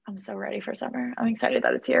 I'm so ready for summer. I'm excited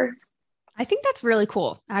that it's here. I think that's really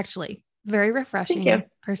cool, actually. Very refreshing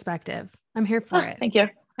perspective. I'm here for it. Thank you.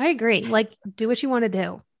 I agree. Like, do what you want to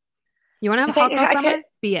do. You want to have a hot girl summer?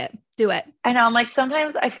 Be it. Do it. I know. I'm like,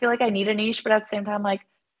 sometimes I feel like I need a niche, but at the same time, like,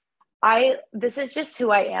 this is just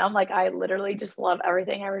who I am. Like, I literally just love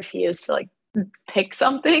everything. I refuse to like pick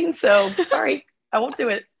something. So sorry, I won't do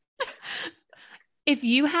it. If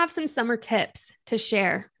you have some summer tips to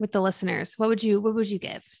share with the listeners, what would you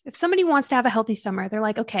give? If somebody wants to have a healthy summer, they're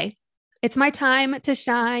like, okay, it's my time to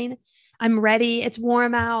shine. I'm ready. It's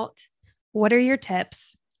warm out. What are your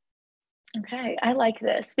tips? Okay. I like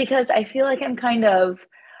this because I feel like I'm kind of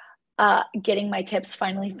getting my tips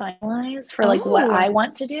finally finalized for like what I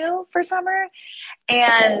want to do for summer.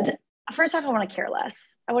 And first off, I want to care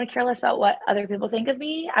less. I want to care less about what other people think of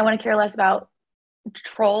me. I want to care less about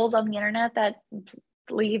trolls on the internet that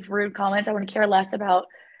leave rude comments. I want to care less about,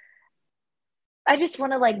 I just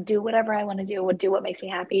want to like do whatever I want to do what makes me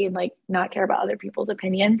happy, and like not care about other people's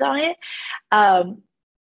opinions on it.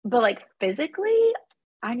 But like physically,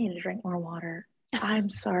 I need to drink more water. I'm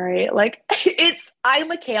sorry. Like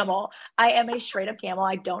I'm a camel. I am a straight up camel.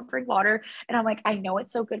 I don't drink water. And I'm like, I know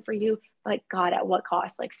it's so good for you, but God, at what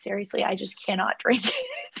cost? Like, seriously, I just cannot drink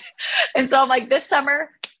it. And so I'm like, this summer,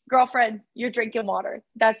 girlfriend, you're drinking water.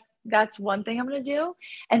 That's one thing I'm going to do.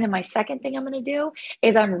 And then my second thing I'm going to do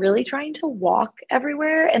is I'm really trying to walk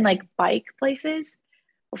everywhere and like bike places.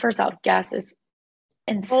 Well, first off, gas is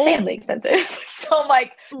insanely expensive. So I'm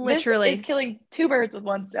like, literally, this is killing two birds with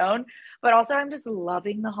one stone. But also I'm just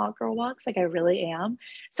loving the hot girl walks. Like, I really am.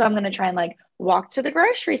 So I'm going to try and like walk to the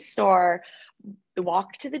grocery store,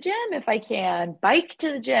 walk to the gym if I can, bike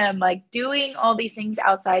to the gym, like doing all these things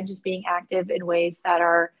outside, just being active in ways that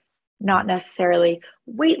are not necessarily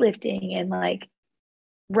weightlifting and like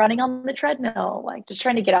running on the treadmill, like just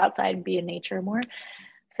trying to get outside and be in nature more.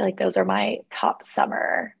 I feel like those are my top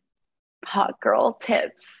summer hot girl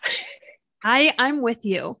tips. I'm with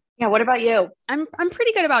you. Yeah. What about you? I'm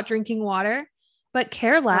pretty good about drinking water, but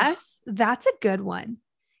care less. That's a good one.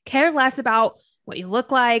 Care less about what you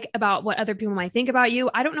look like, about what other people might think about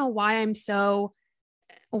you. I don't know why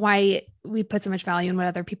we put so much value in what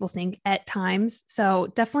other people think at times. So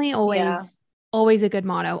definitely always a good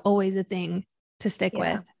motto, always a thing to stick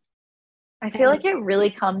with. I feel like it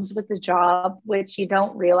really comes with the job, which you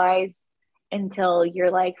don't realize until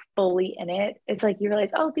you're like fully in it. It's like you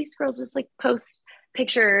realize, oh, these girls just like post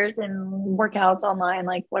pictures and workouts online,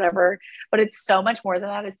 like whatever. But it's so much more than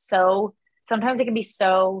that. Sometimes it can be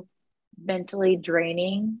so mentally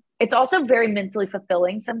draining. It's also very mentally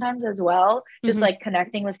fulfilling sometimes as well. Just like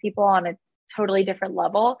connecting with people on a totally different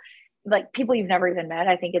level, like people you've never even met.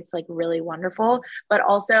 I think it's like really wonderful. But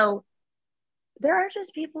also there are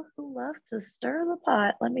just people who love to stir the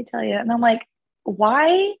pot, let me tell you. And I'm like,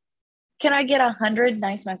 why can I get 100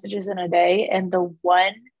 nice messages in a day and the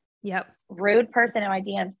one rude person in my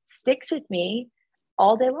DMs sticks with me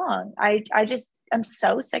all day long? I'm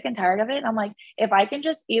so sick and tired of it. And I'm like, if I can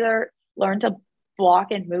just either learn to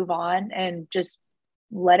block and move on and just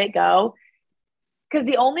let it go, because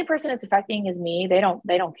the only person it's affecting is me. They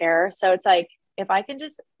don't care. So it's like, if I can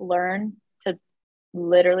just learn to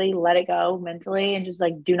literally let it go mentally and just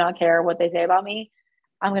like do not care what they say about me,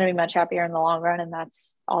 I'm going to be much happier in the long run. And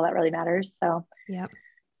that's all that really matters. So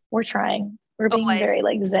we're trying. We're being very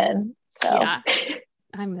like zen. So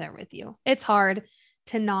I'm there with you. It's hard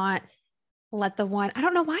to not let the one, I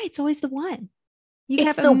don't know why it's always the one. You can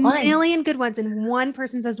have a million good ones and one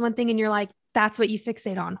person says one thing and you're like, that's what you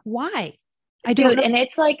fixate on. Why? I don't Dude, know. and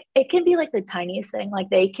it's like, it can be like the tiniest thing. Like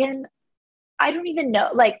I don't even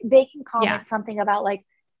know, like they can Yeah. comment something about like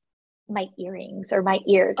my earrings or my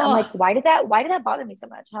ears. I'm like, Oh, why did that bother me so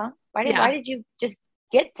much? Huh? Why yeah. did you just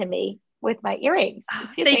get to me with my earrings?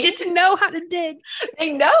 Excuse They me. just know how to dig.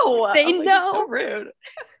 They know. They I'm like, it's so know. rude.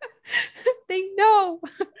 They know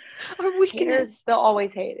our weakness. Haters, they'll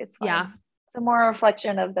always hate. It's Yeah, fine. It's a more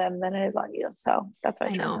reflection of them than it is on you. So that's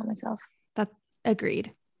what I I try to know. tell myself. That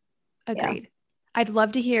agreed. Yeah. Agreed. I'd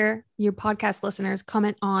love to hear your podcast listeners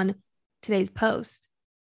comment on today's post,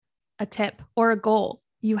 a tip or a goal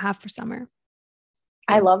you have for summer.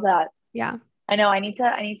 I love that. Yeah. I know I need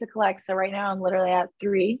to collect. So right now I'm literally at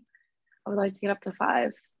 3. I would like to get up to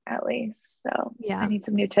 5 at least. So I Yeah. need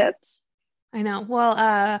some new tips. I know.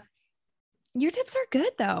 Well, your tips are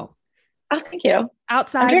good though. Oh, thank you. I'm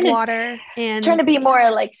Outside water trying and to be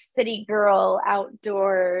more like city girl,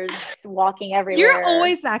 outdoors, walking you're everywhere.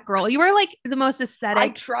 always that girl. You are like the most I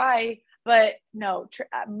aesthetic. try, but no,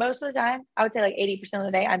 most of the time, I would say like 80% of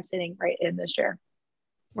the day, I'm sitting right in this chair,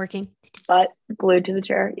 Working. but glued to the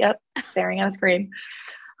chair. Yep. Staring at a screen.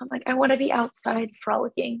 I'm like, I want to be outside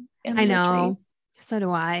frolicking in I the know. trees. So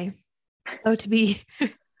do I. Oh, to be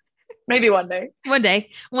Maybe one day. one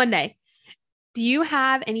day. Do you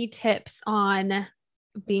have any tips on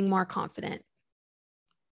being more confident?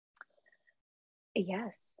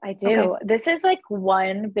 Yes, I do. Okay. This is like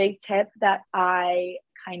one big tip that I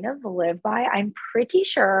kind of live by. I'm pretty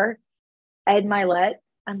sure Ed Milet,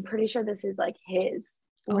 I'm pretty sure this is like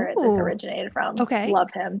where this Oh, originated from. okay.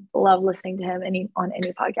 Love him. Love listening to him on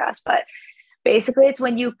any podcast. But basically it's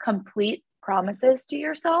when you complete promises to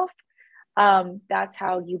yourself. That's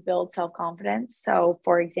how you build self-confidence. So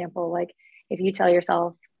for example, like if you tell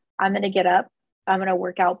yourself, I'm going to get up, I'm going to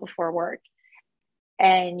work out before work.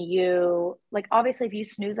 And you like, obviously, if you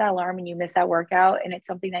snooze that alarm and you miss that workout and it's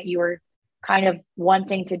something that you were kind of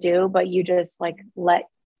wanting to do, but you just like let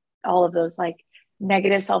all of those like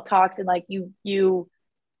negative self-talks and like you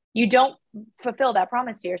don't fulfill that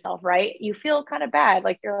promise to yourself, right? You feel kind of bad.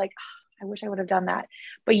 Like you're like, oh, I wish I would have done that.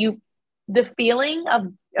 But the feeling of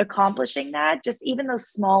accomplishing that, just even those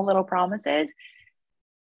small little promises,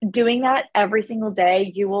 doing that every single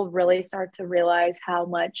day, you will really start to realize how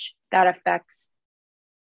much that affects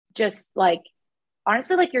just like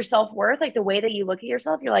honestly like your self-worth, like the way that you look at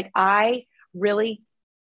yourself. You're like, I really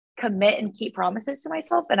commit and keep promises to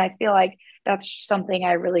myself. And I feel like that's something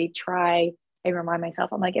I really try and remind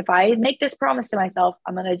myself. I'm like, if I make this promise to myself,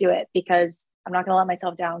 I'm going to do it because I'm not going to let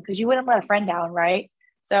myself down, because you wouldn't let a friend down, right?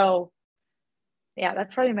 So yeah,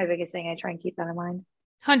 that's probably my biggest thing. I try and keep that in mind.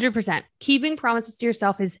 100%. Keeping promises to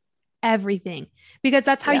yourself is everything, because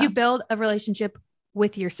that's how you build a relationship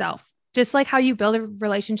with yourself. Just like how you build a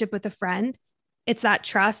relationship with a friend. It's that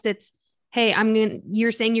trust. It's, hey,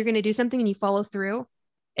 you're saying you're going to do something and you follow through.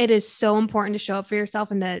 It is so important to show up for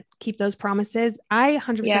yourself and to keep those promises. I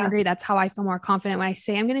 100% agree. That's how I feel more confident. When I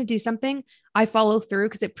say I'm going to do something, I follow through,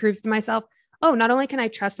 because it proves to myself, oh, not only can I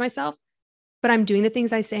trust myself, but I'm doing the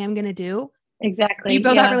things I say I'm going to do. Exactly. You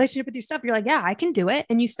build that relationship with yourself. You're like, yeah, I can do it.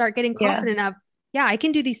 And you start getting confident of, yeah, I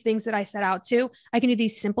can do these things that I set out to. I can do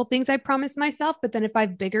these simple things I promised myself. But then if I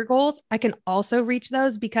have bigger goals, I can also reach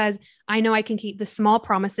those, because I know I can keep the small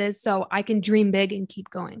promises, so I can dream big and keep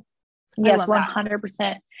going. Yes, 100%.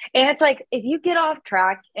 And it's like, if you get off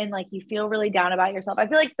track and like you feel really down about yourself, I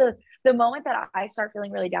feel like the moment that I start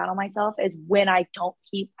feeling really down on myself is when I don't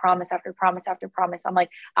keep promise after promise after promise. I'm like,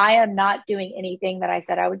 I am not doing anything that I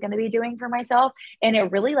said I was going to be doing for myself. And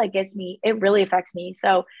it really like it really affects me.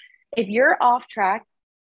 So if you're off track,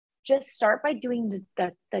 just start by doing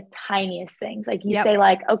the tiniest things. Like you say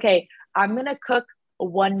like, okay, I'm going to cook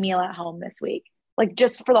one meal at home this week. Like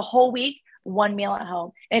just for the whole week, one meal at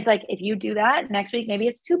home. And it's like, if you do that next week, maybe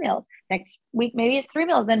it's 2 meals. Next week, maybe it's 3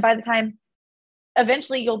 meals. Then by the time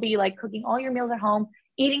eventually you'll be like cooking all your meals at home,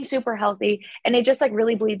 eating super healthy. And it just like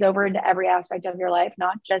really bleeds over into every aspect of your life,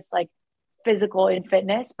 not just like physical and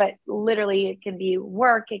fitness, but literally it can be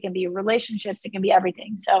work, it can be relationships, it can be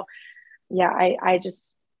everything. So yeah, I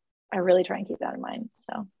really try and keep that in mind.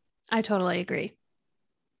 So I totally agree.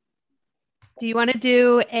 Do you want to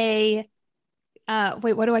do a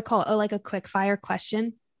wait, what do I call it? Oh, like a quick fire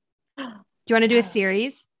question. Do you want to do a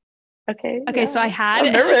series? Okay. Okay. Yeah. So I had,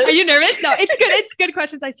 I'm nervous. Are you nervous? No, it's good. It's good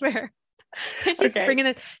questions. I swear. Just okay. bringing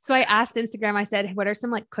it. So I asked Instagram, I said, what are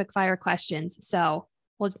some like quick fire questions? So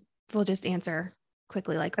we'll just answer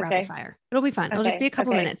quickly, like rapid fire. It'll be fun. It'll just be a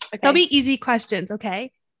couple minutes. They'll be easy questions.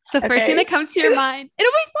 Okay. So first thing that comes to your mind,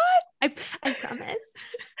 it'll be fun. I promise.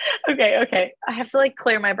 Okay. I have to like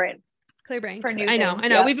clear my brain. Clear brain. for new I know. things. I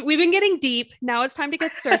know. Yeah. We've been getting deep. Now it's time to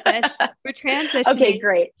get surface. We're transitioning. Okay,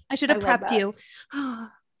 great. I should have I love prepped that. you.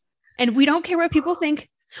 And we don't care what people think.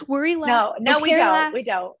 Worry less. No, we care don't. less. We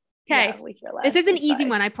don't. Okay. Yeah, we care less. This is an It's easy fine.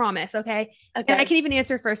 one, I promise. Okay. Okay. And I can even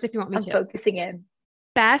answer first if you want me I'm to. focusing in.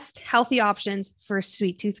 Best healthy options for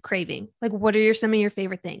sweet tooth craving. Like, what are some of your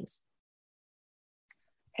favorite things?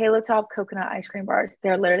 Halo Top coconut ice cream bars.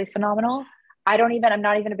 They're literally phenomenal. I'm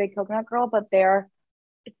not even a big coconut girl, but they're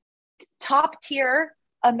top tier,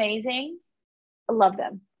 amazing. I love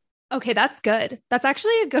them. Okay, that's good. That's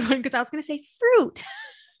actually a good one because I was going to say fruit.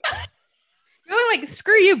 You're like,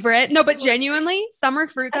 screw you, Britt. No, but genuinely, summer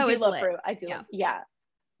fruit though I do is love lit. fruit. I do. Yeah. Yeah.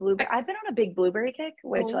 Blueberry. I've been on a big blueberry kick,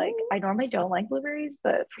 which like I normally don't like blueberries,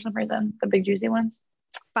 but for some reason the big juicy ones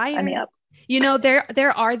sign me up. You know, there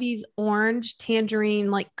are these orange tangerine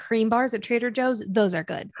like cream bars at Trader Joe's. Those are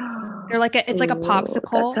good. They're like it's like a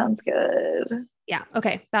popsicle. That sounds good. Yeah.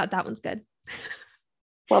 Okay. That one's good.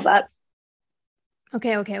 Love that.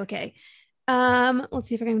 Okay. Let's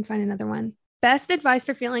see if I can find another one. Best advice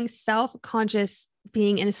for feeling self-conscious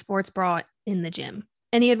being in a sports bra in the gym.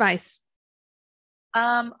 Any advice?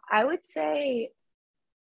 I would say,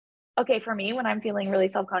 okay, for me, when I'm feeling really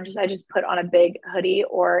self-conscious, I just put on a big hoodie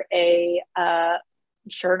or a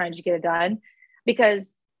shirt and I just get it done,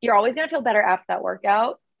 because you're always going to feel better after that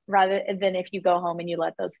workout rather than if you go home and you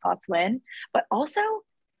let those thoughts win. But also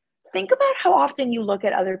think about how often you look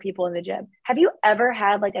at other people in the gym. Have you ever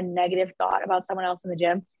had like a negative thought about someone else in the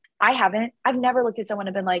gym? I haven't. I've never looked at someone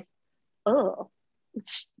and been like, oh,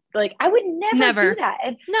 like I would never do that.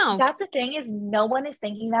 And no, that's the thing, is no one is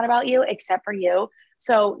thinking that about you except for you.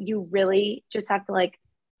 So you really just have to like,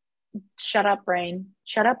 shut up brain.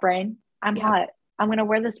 I'm hot. I'm going to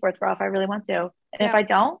wear this sports bra if I really want to. And if I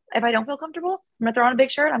don't feel comfortable, I'm going to throw on a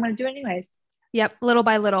big shirt. I'm going to do it anyways. Yep. Little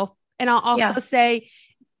by little. And I'll also say,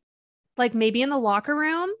 like, maybe in the locker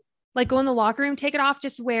room, like go in the locker room, take it off,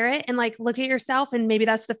 just wear it and like look at yourself. And maybe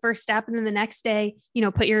that's the first step. And then the next day, you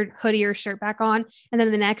know, put your hoodie or shirt back on. And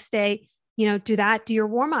then the next day, you know, do your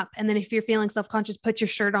warm up. And then if you're feeling self-conscious, put your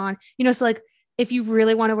shirt on, you know, so like, if you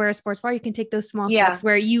really want to wear a sports bra, you can take those small steps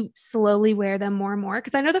where you slowly wear them more and more.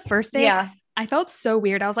 Cause I know the first day I felt so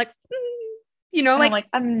weird. I was like, you know, like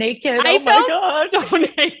I'm naked. I felt so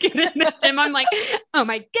naked in the gym. I'm like, oh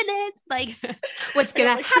my goodness, like what's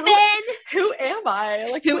gonna happen? Who am I?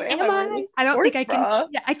 Like, who am I? I don't think I can.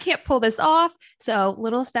 Yeah, I can't pull this off. So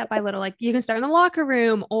little step by little, like you can start in the locker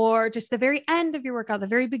room or just the very end of your workout, the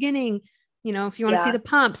very beginning. You know, if you want to see the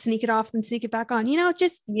pump, sneak it off and sneak it back on. You know,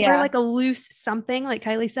 just wear like a loose something, like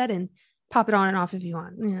Kylie said, and pop it on and off if you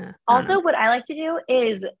want. Yeah. Also, what I like to do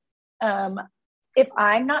is, if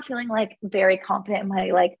I'm not feeling like very confident in my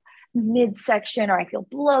like midsection, or I feel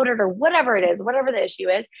bloated or whatever it is, whatever the issue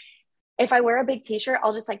is, if I wear a big t-shirt,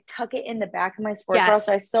 I'll just like tuck it in the back of my sports bra.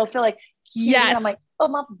 So I still feel like, and I'm like, oh,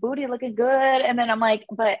 my booty looking good. And then I'm like,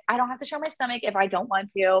 but I don't have to show my stomach if I don't want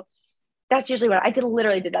to. That's usually what I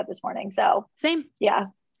literally did that this morning. So same. Yeah.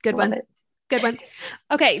 Good one. Good one.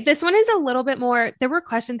 Okay. This one is a little bit more, there were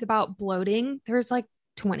questions about bloating. There was like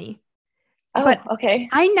 20. Oh, but okay.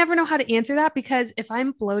 I never know how to answer that, because if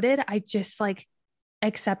I'm bloated, I just like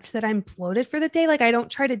accept that I'm bloated for the day. Like I don't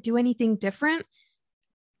try to do anything different.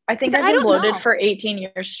 I think I've been bloated for 18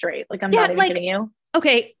 years straight. Like I'm not even kidding you.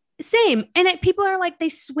 Okay. Same. And people are like, they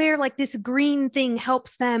swear like this green thing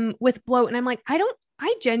helps them with bloat. And I'm like,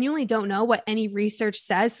 I genuinely don't know what any research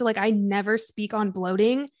says. So like, I never speak on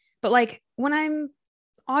bloating, but like when I'm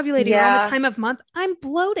ovulating around the time of month, I'm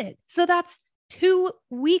bloated. So that's 2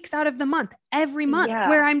 weeks out of the month, every month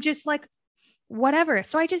where I'm just like, whatever.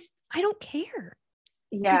 So I don't care.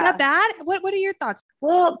 Yeah. Is that bad? What are your thoughts?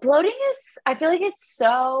 Well, bloating I feel like it's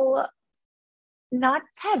so not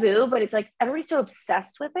taboo, but it's like everybody's so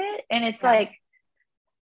obsessed with it. And it's like,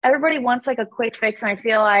 everybody wants like a quick fix. And I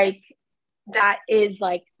feel like that is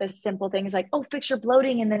like the simple thing is like, oh, fix your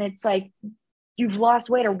bloating. And then it's like, you've lost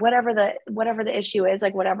weight or whatever the issue is,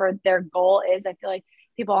 like whatever their goal is. I feel like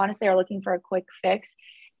people honestly are looking for a quick fix,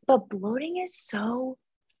 but bloating is so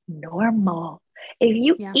normal. If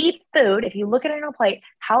you eat food, if you look at it on a plate,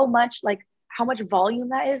 how much volume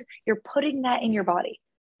that is, you're putting that in your body.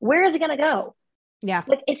 Where is it going to go? Yeah.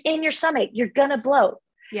 Like it's in your stomach. You're going to bloat.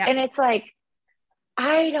 Yeah. And it's like,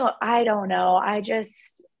 I don't know. I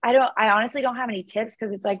honestly don't have any tips,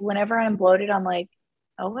 because it's like whenever I'm bloated, I'm like,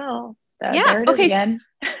 oh, well, there it is again.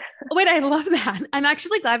 Wait, I love that. I'm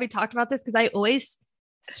actually glad we talked about this, because I always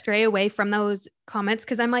stray away from those comments,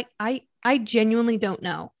 because I'm like, I genuinely don't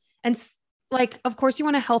know. And like, of course you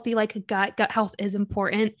want a healthy, like gut health is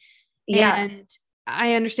important. Yeah. And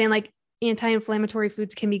I understand like anti-inflammatory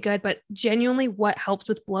foods can be good, but genuinely what helps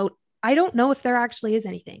with bloat I don't know if there actually is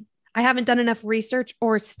anything. I haven't done enough research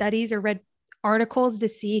or studies or read articles to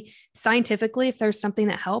see scientifically if there's something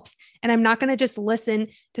that helps. And I'm not going to just listen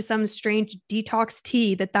to some strange detox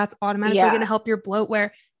tea that's automatically going to help your bloat,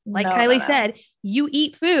 where, like Kylie said, you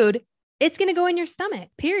eat food, it's going to go in your stomach,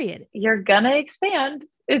 period. You're going to expand.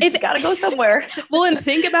 It's got to go somewhere. Well, and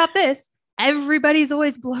think about this. Everybody's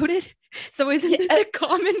always bloated. So isn't this a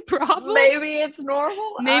common problem? Maybe it's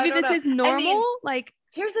normal. Maybe this is normal. I mean, like,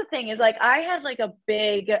 here's the thing is, like, I had like a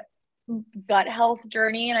big gut health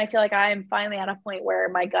journey, and I feel like I am finally at a point where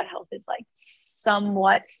my gut health is like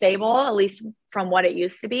somewhat stable, at least from what it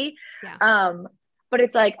used to be. Yeah. But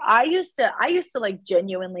it's like I used to like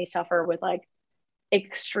genuinely suffer with like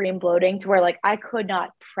extreme bloating, to where like I could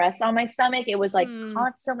not press on my stomach. It was like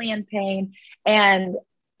constantly in pain. And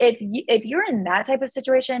if you're in that type of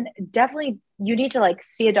situation, definitely you need to like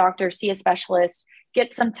see a doctor, see a specialist,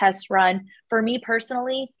 get some tests run. For me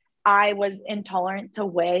personally, I was intolerant to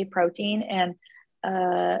whey protein, and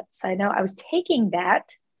side note, I was taking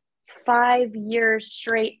that 5 years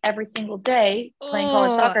straight every single day playing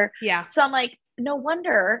college soccer. Yeah. So I'm like, no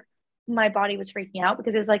wonder my body was freaking out,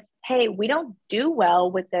 because it was like, hey, we don't do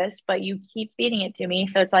well with this, but you keep feeding it to me.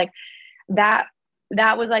 So it's like that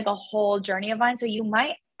was like a whole journey of mine. So you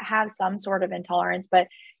might have some sort of intolerance, but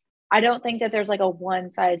I don't think that there's like a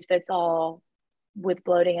one size fits all with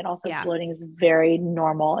bloating. And also bloating is very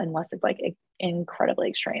normal unless it's like incredibly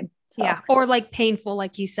extreme. So. Yeah. Or like painful,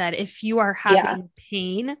 like you said. If you are having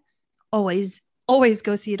pain, always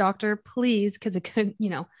go see a doctor, please. Cause it could,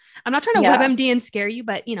 I'm not trying to WebMD and scare you,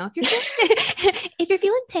 but if you're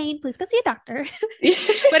feeling pain, please go see a doctor.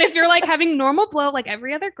 But if you're like having normal bloat, like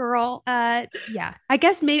every other girl, I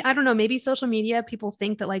guess maybe, I don't know, maybe social media, people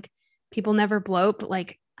think that like people never bloat, but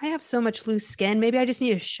like I have so much loose skin. Maybe I just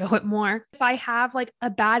need to show it more. If I have like a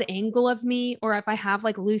bad angle of me, or if I have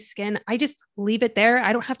like loose skin, I just leave it there.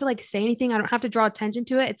 I don't have to like say anything. I don't have to draw attention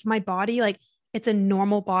to it. It's my body. Like it's a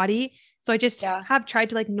normal body. So I just have tried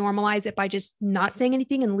to like normalize it by just not saying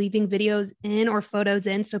anything and leaving videos in or photos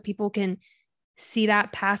in so people can see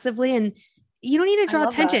that passively. And you don't need to draw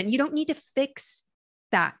attention. You don't need to fix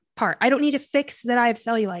that part. I don't need to fix that I have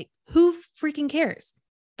cellulite. Who freaking cares?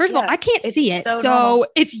 First of all, I can't see it. So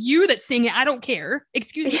it's you that's seeing it. I don't care.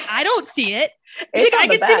 Excuse me. I don't see it. You think I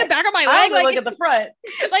can see the back of my leg? Like, look at the front.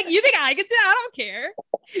 Like, you think I can see it? I don't care.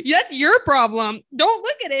 That's your problem. Don't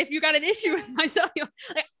look at it if you got an issue with my cellulite.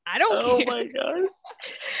 Like, I don't care. Oh my gosh.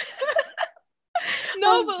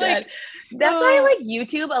 No, but like that's why I like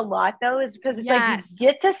YouTube a lot though, is because it's like you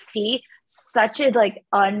get to see such a like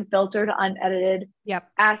unfiltered, unedited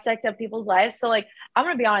aspect of people's lives. So like, I'm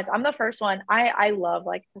gonna be honest, I'm the first one. I love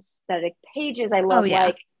like aesthetic pages. I love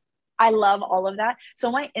I love all of that. So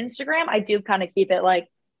my Instagram, I do kind of keep it like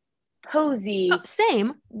posy.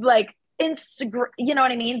 Same. Like Instagram, you know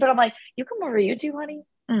what I mean? But I'm like, you come over to YouTube, honey.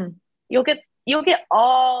 You'll get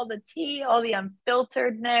all the tea, all the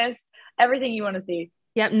unfilteredness, everything you want to see.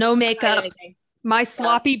 Yep. No makeup. My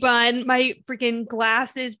sloppy bun, my freaking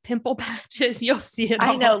glasses, pimple patches. You'll see it all.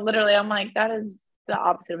 I know, literally. I'm like, that is the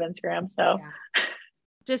opposite of Instagram. So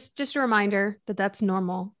just a reminder that that's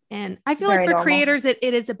normal. And I feel like for creators, it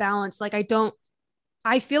is a balance. Like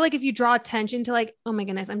I feel like if you draw attention to like, oh my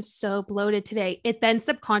goodness, I'm so bloated today, it then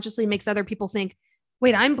subconsciously makes other people think,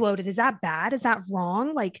 wait, I'm bloated. Is that bad? Is that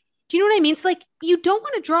wrong? Like, do you know what I mean? It's like, you don't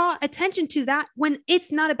want to draw attention to that when it's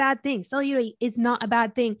not a bad thing. Cellulite is not a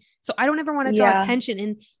bad thing. So I don't ever want to draw attention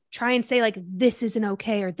and try and say like, this isn't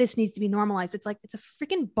okay, or this needs to be normalized. It's like, it's a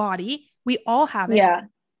freaking body. We all have it. Yeah.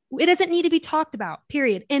 It doesn't need to be talked about,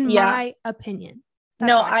 period. In my opinion.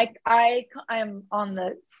 No, I am on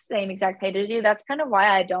the same exact page as you. That's kind of why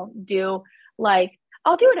I don't do like,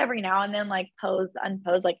 I'll do it every now and then, like pose,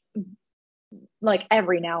 unpose, like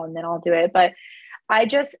every now and then I'll do it. But I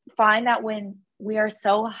just find that when we are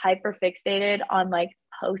so hyper fixated on like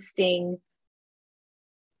posting,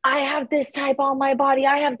 I have this type on my body,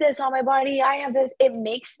 I have this on my body, I have this, it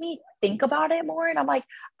makes me think about it more. And I'm like,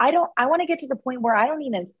 I want to get to the point where I don't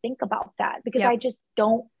even think about that, because I just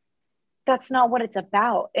don't, that's not what it's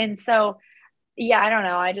about. And so, I don't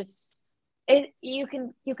know. You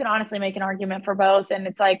can honestly make an argument for both. And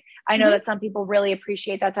it's like, I know that some people really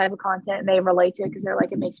appreciate that type of content and they relate to it because they're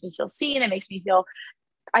like, it makes me feel seen. It makes me feel,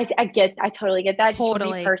 I totally get that. Just for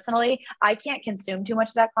me personally, I can't consume too much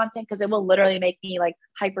of that content because it will literally make me like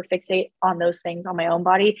hyper fixate on those things on my own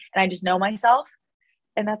body. And I just know myself.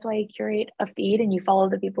 And that's why you curate a feed and you follow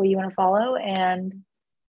the people you want to follow. And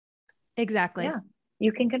exactly. Yeah,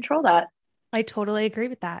 you can control that. I totally agree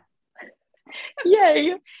with that.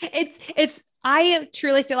 Yay. I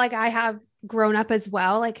truly feel like I have grown up as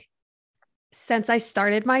well. Like since I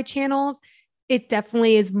started my channels, it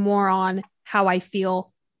definitely is more on how I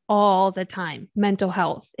feel all the time. Mental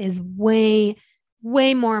health is way,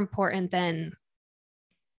 way more important than,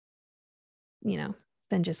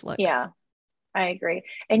 than just looks. Yeah, I agree.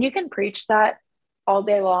 And you can preach that all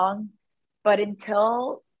day long, but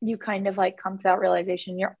until you kind of like come to that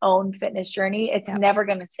realization in your own fitness journey, it's Yep. never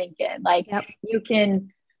going to sink in. Like Yep. you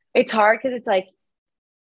can, it's hard because it's like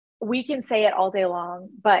we can say it all day long,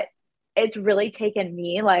 but it's really taken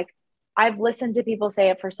me like I've listened to people say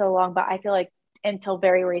it for so long, but I feel like until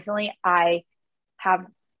very recently, I have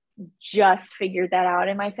just figured that out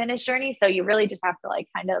in my fitness journey. So you really just have to like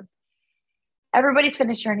kind of everybody's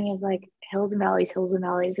fitness journey is like hills and valleys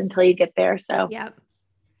until you get there. So Yep.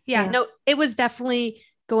 Yeah. yeah, No, it was definitely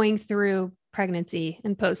going through pregnancy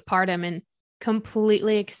and postpartum and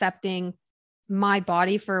completely accepting my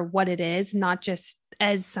body for what it is, not just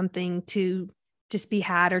as something to just be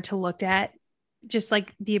had or to look at, just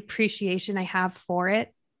like the appreciation I have for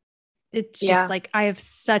it. It's just yeah, like I have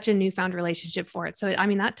such a newfound relationship for it. So I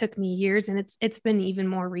mean that took me years and it's been even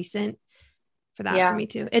more recent for that for yeah, me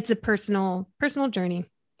too. It's a personal journey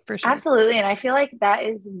for sure. absolutely. And I feel like that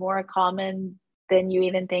is more common than you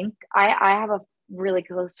even think. I have a really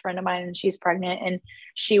close friend of mine and she's pregnant and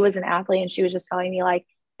she was an athlete and she was just telling me like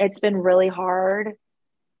it's been really hard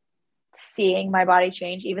seeing my body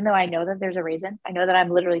change, even though I know that there's a reason. I know that I'm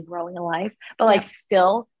literally growing in life, but like Yep.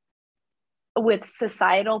 still with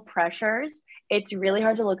societal pressures, it's really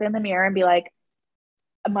hard to look in the mirror and be like,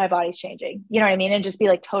 my body's changing. You know what I mean? And just be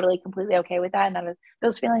like totally, completely okay with that. And none of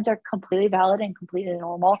those feelings are completely valid and completely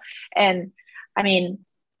normal. And I mean,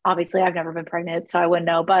 obviously I've never been pregnant, so I wouldn't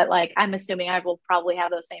know, but like I'm assuming I will probably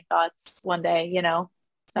have those same thoughts one day, you know?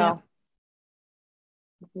 Yep. So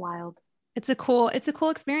wild. It's a cool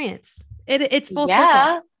experience. It's full circle.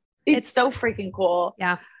 Yeah. It's It's so freaking cool.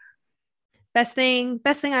 yeah. Best thing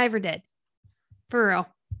I ever did. For real.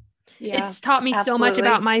 Yeah, It's taught me so much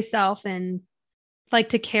about absolutely. myself and like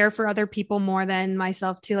to care for other people more than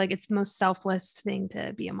myself too. Like it's the most selfless thing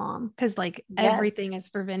to be a mom because like Yes. everything is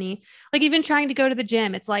for Vinny. Like even trying to go to the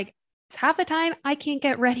gym, it's like it's half the time I can't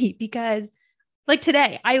get ready because like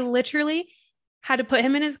today, I literally had to put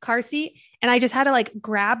him in his car seat and I just had to like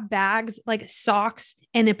grab bags, like socks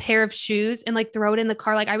and a pair of shoes and like throw it in the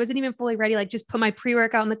car. Like I wasn't even fully ready, like just put my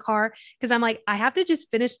pre-workout in the car because I'm like, I have to just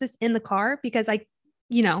finish this in the car because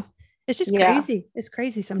you know, it's just Yeah. crazy. It's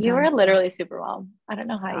crazy You sometimes. are So literally super mom. I don't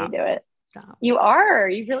know how you stop, do it. stop. You are.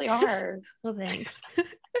 You really are. Well, thanks.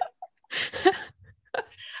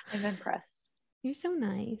 I'm impressed. You're so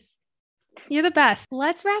nice. You're the best.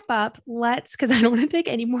 Let's wrap up. Because I don't want to take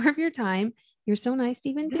any more of your time. You're so nice to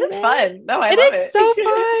even This do is this. fun. No, I It love is so it.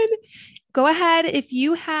 fun. Go ahead. If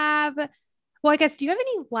you have, well, I guess, do you have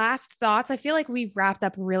any last thoughts? I feel like we've wrapped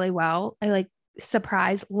up really well. I like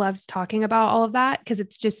loved talking about all of that because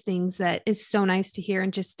it's just things that is so nice to hear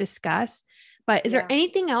and just discuss. But is there Yeah.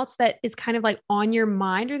 anything else that is kind of like on your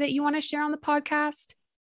mind or that you want to share on the podcast?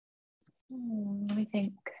 Let me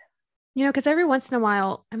think. Because every once in a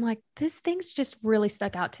while, I'm like, this thing's just really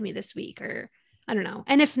stuck out to me this week, or I don't know.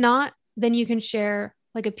 And if not, then you can share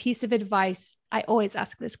like a piece of advice. I always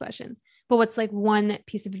ask this question, but what's like one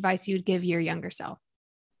piece of advice you would give your younger self?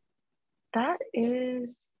 That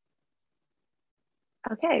is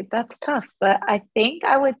okay. That's tough, but I think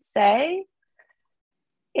I would say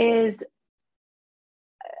is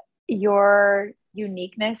your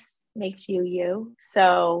uniqueness makes you you.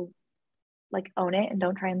 So like own it and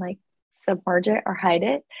don't try and like submerge it or hide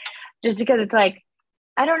it. Just because it's like,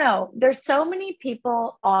 I don't know. There's so many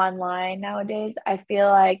people online nowadays. I feel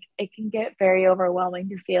like it can get very overwhelming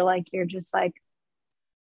to feel like you're just like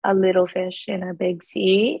a little fish in a big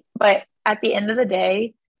sea. But at the end of the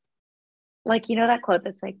day, like, you know, that quote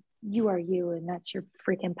that's like, you are you and that's your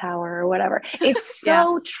freaking power or whatever. It's Yeah.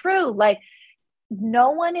 so true. Like, no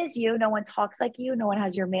one is you. No one talks like you. No one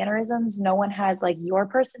has your mannerisms. No one has like your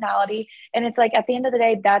personality. And it's like at the end of the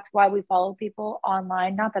day, that's why we follow people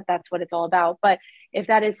online. Not that that's what it's all about, but if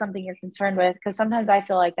that is something you're concerned with, because sometimes I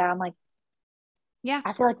feel like that. I'm like, Yeah.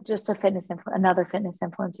 I feel like just another fitness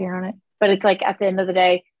influencer on it. But it's like at the end of the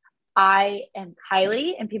day, I am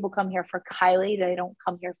Kylie and people come here for Kylie. They don't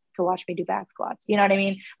come here to watch me do back squats. You know what I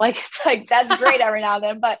mean? Like, it's like, that's great every now and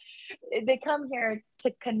then, but they come here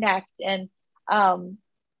to connect and,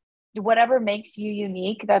 whatever makes you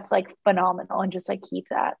unique, that's like phenomenal and just like keep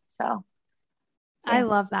that. So, I yeah.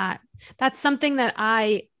 love that. That's something that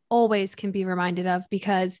I always can be reminded of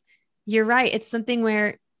because you're right. It's something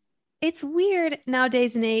where it's weird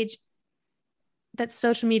nowadays and age that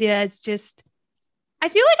social media is just, I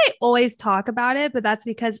feel like I always talk about it, but that's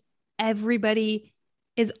because everybody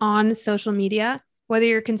is on social media, whether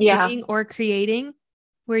you're consuming or creating,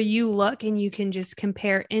 where you look and you can just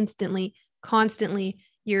compare instantly, constantly.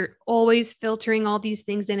 You're always filtering all these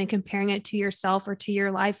things in and comparing it to yourself or to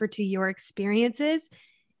your life or to your experiences.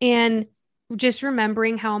 And just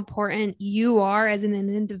remembering how important you are as an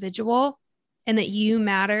individual and that you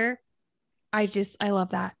matter. I love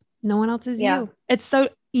that. No one else is you. It's so,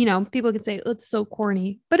 people can say it's so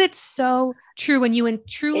corny, but it's so true when you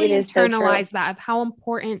truly internalize that of how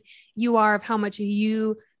important you are, of how much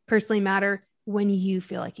you personally matter when you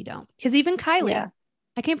feel like you don't. Because even Kylie,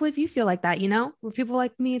 I can't believe you feel like that, where people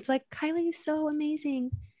like me, it's like, Kylie is so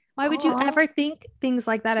amazing. Why would you ever think things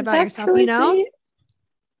like that about yourself, really sweet.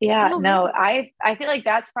 Yeah, no, I feel like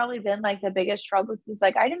that's probably been like the biggest struggle, is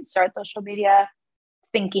like, I didn't start social media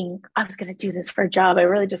thinking I was going to do this for a job. I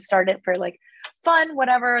really just started for like fun,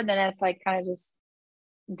 whatever. And then it's like kind of just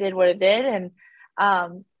did what it did.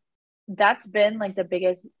 And that's been like the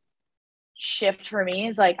biggest shift for me,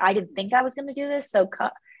 is like, I didn't think I was going to do this. So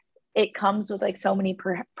it comes with like so many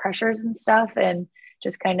pressures and stuff, and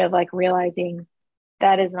just kind of like realizing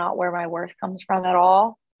that is not where my worth comes from at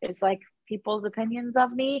all. It's like people's opinions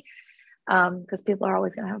of me, because people are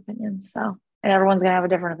always going to have opinions. So, and everyone's going to have a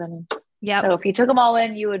different opinion. Yeah. So if you took them all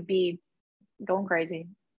in, you would be going crazy.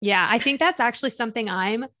 Yeah. I think that's actually something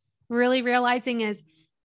I'm really realizing, is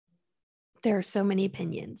there are so many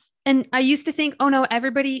opinions. And I used to think, oh no,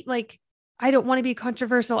 everybody, like, I don't want to be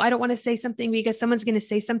controversial. I don't want to say something because someone's going to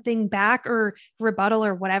say something back or rebuttal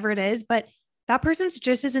or whatever it is. But that person's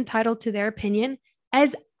just as entitled to their opinion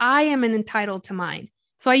as I am entitled to mine.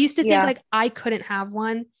 So I used to think like I couldn't have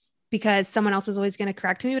one because someone else is always going to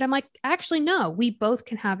correct me. But I'm like, actually, no, we both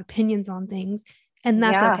can have opinions on things, and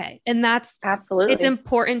that's okay. And that's absolutely, it's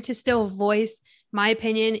important to still voice my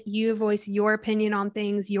opinion. You voice your opinion on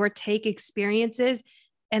things, your take experiences,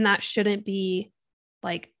 and that shouldn't be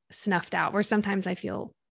like snuffed out, where sometimes I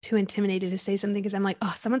feel too intimidated to say something because I'm like,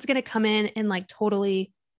 oh, someone's going to come in and like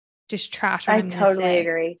totally just trash what I'm going to say. I totally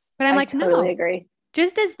agree. But I'm like, totally no, agree.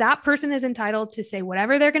 Just as that person is entitled to say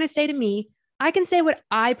whatever they're going to say to me, I can say what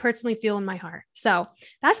I personally feel in my heart. So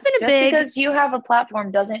that's been just because you have a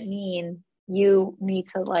platform doesn't mean you need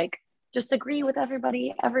to like just agree with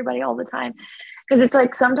everybody all the time. Because it's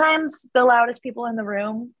like sometimes the loudest people in the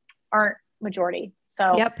room aren't majority.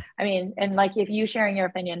 So, I mean, and like if you sharing your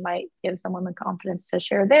opinion might give someone the confidence to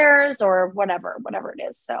share theirs or whatever it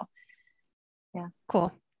is. So, yeah.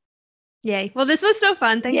 Cool. Yay. Well, this was so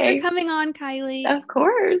fun. Thanks for coming on, Kylie. Of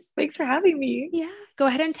course. Thanks for having me. Yeah. Go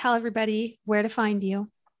ahead and tell everybody where to find you.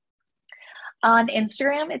 On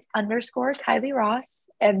Instagram, it's _Kylie Ross.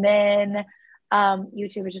 And then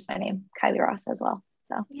YouTube is just my name, Kylie Ross as well.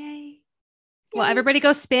 So yay. Well, everybody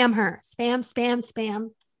go spam her. Spam.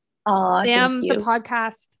 Spam the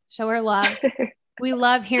podcast. Show her love. We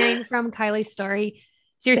love hearing from Kylie's story.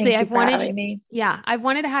 Seriously, I've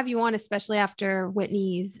wanted to have you on, especially after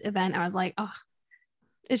Whitney's event. I was like, oh,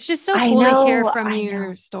 it's just so cool to hear from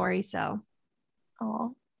your story. So,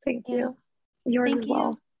 oh, thank you. Yours as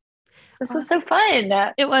well. This was so fun.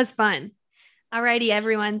 It was fun. Alrighty,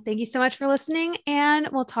 everyone. Thank you so much for listening, and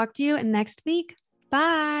we'll talk to you next week.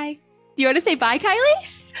 Bye. Do you want to say bye, Kylie?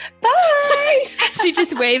 Bye. She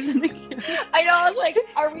just waves in the camera. I know. I was like,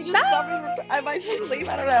 are we just stopping? Am I supposed to leave?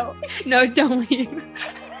 I don't know. No, don't leave.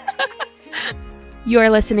 You are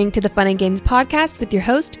listening to the Fun and Games podcast with your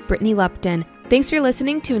host, Brittany Lupton. Thanks for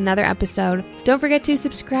listening to another episode. Don't forget to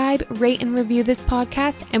subscribe, rate, and review this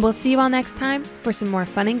podcast, and we'll see you all next time for some more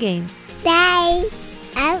fun and games. Bye.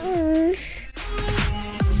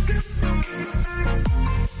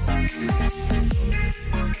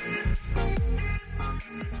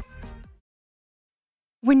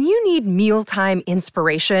 When you need mealtime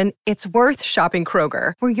inspiration, it's worth shopping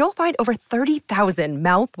Kroger, where you'll find over 30,000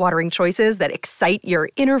 mouth-watering choices that excite your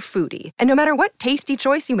inner foodie. And no matter what tasty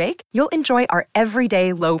choice you make, you'll enjoy our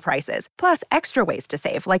everyday low prices, plus extra ways to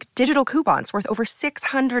save, like digital coupons worth over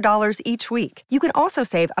 $600 each week. You can also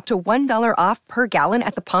save up to $1 off per gallon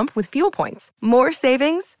at the pump with fuel points. More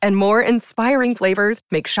savings and more inspiring flavors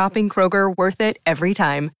make shopping Kroger worth it every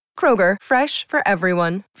time. Kroger, fresh for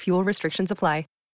everyone. Fuel restrictions apply.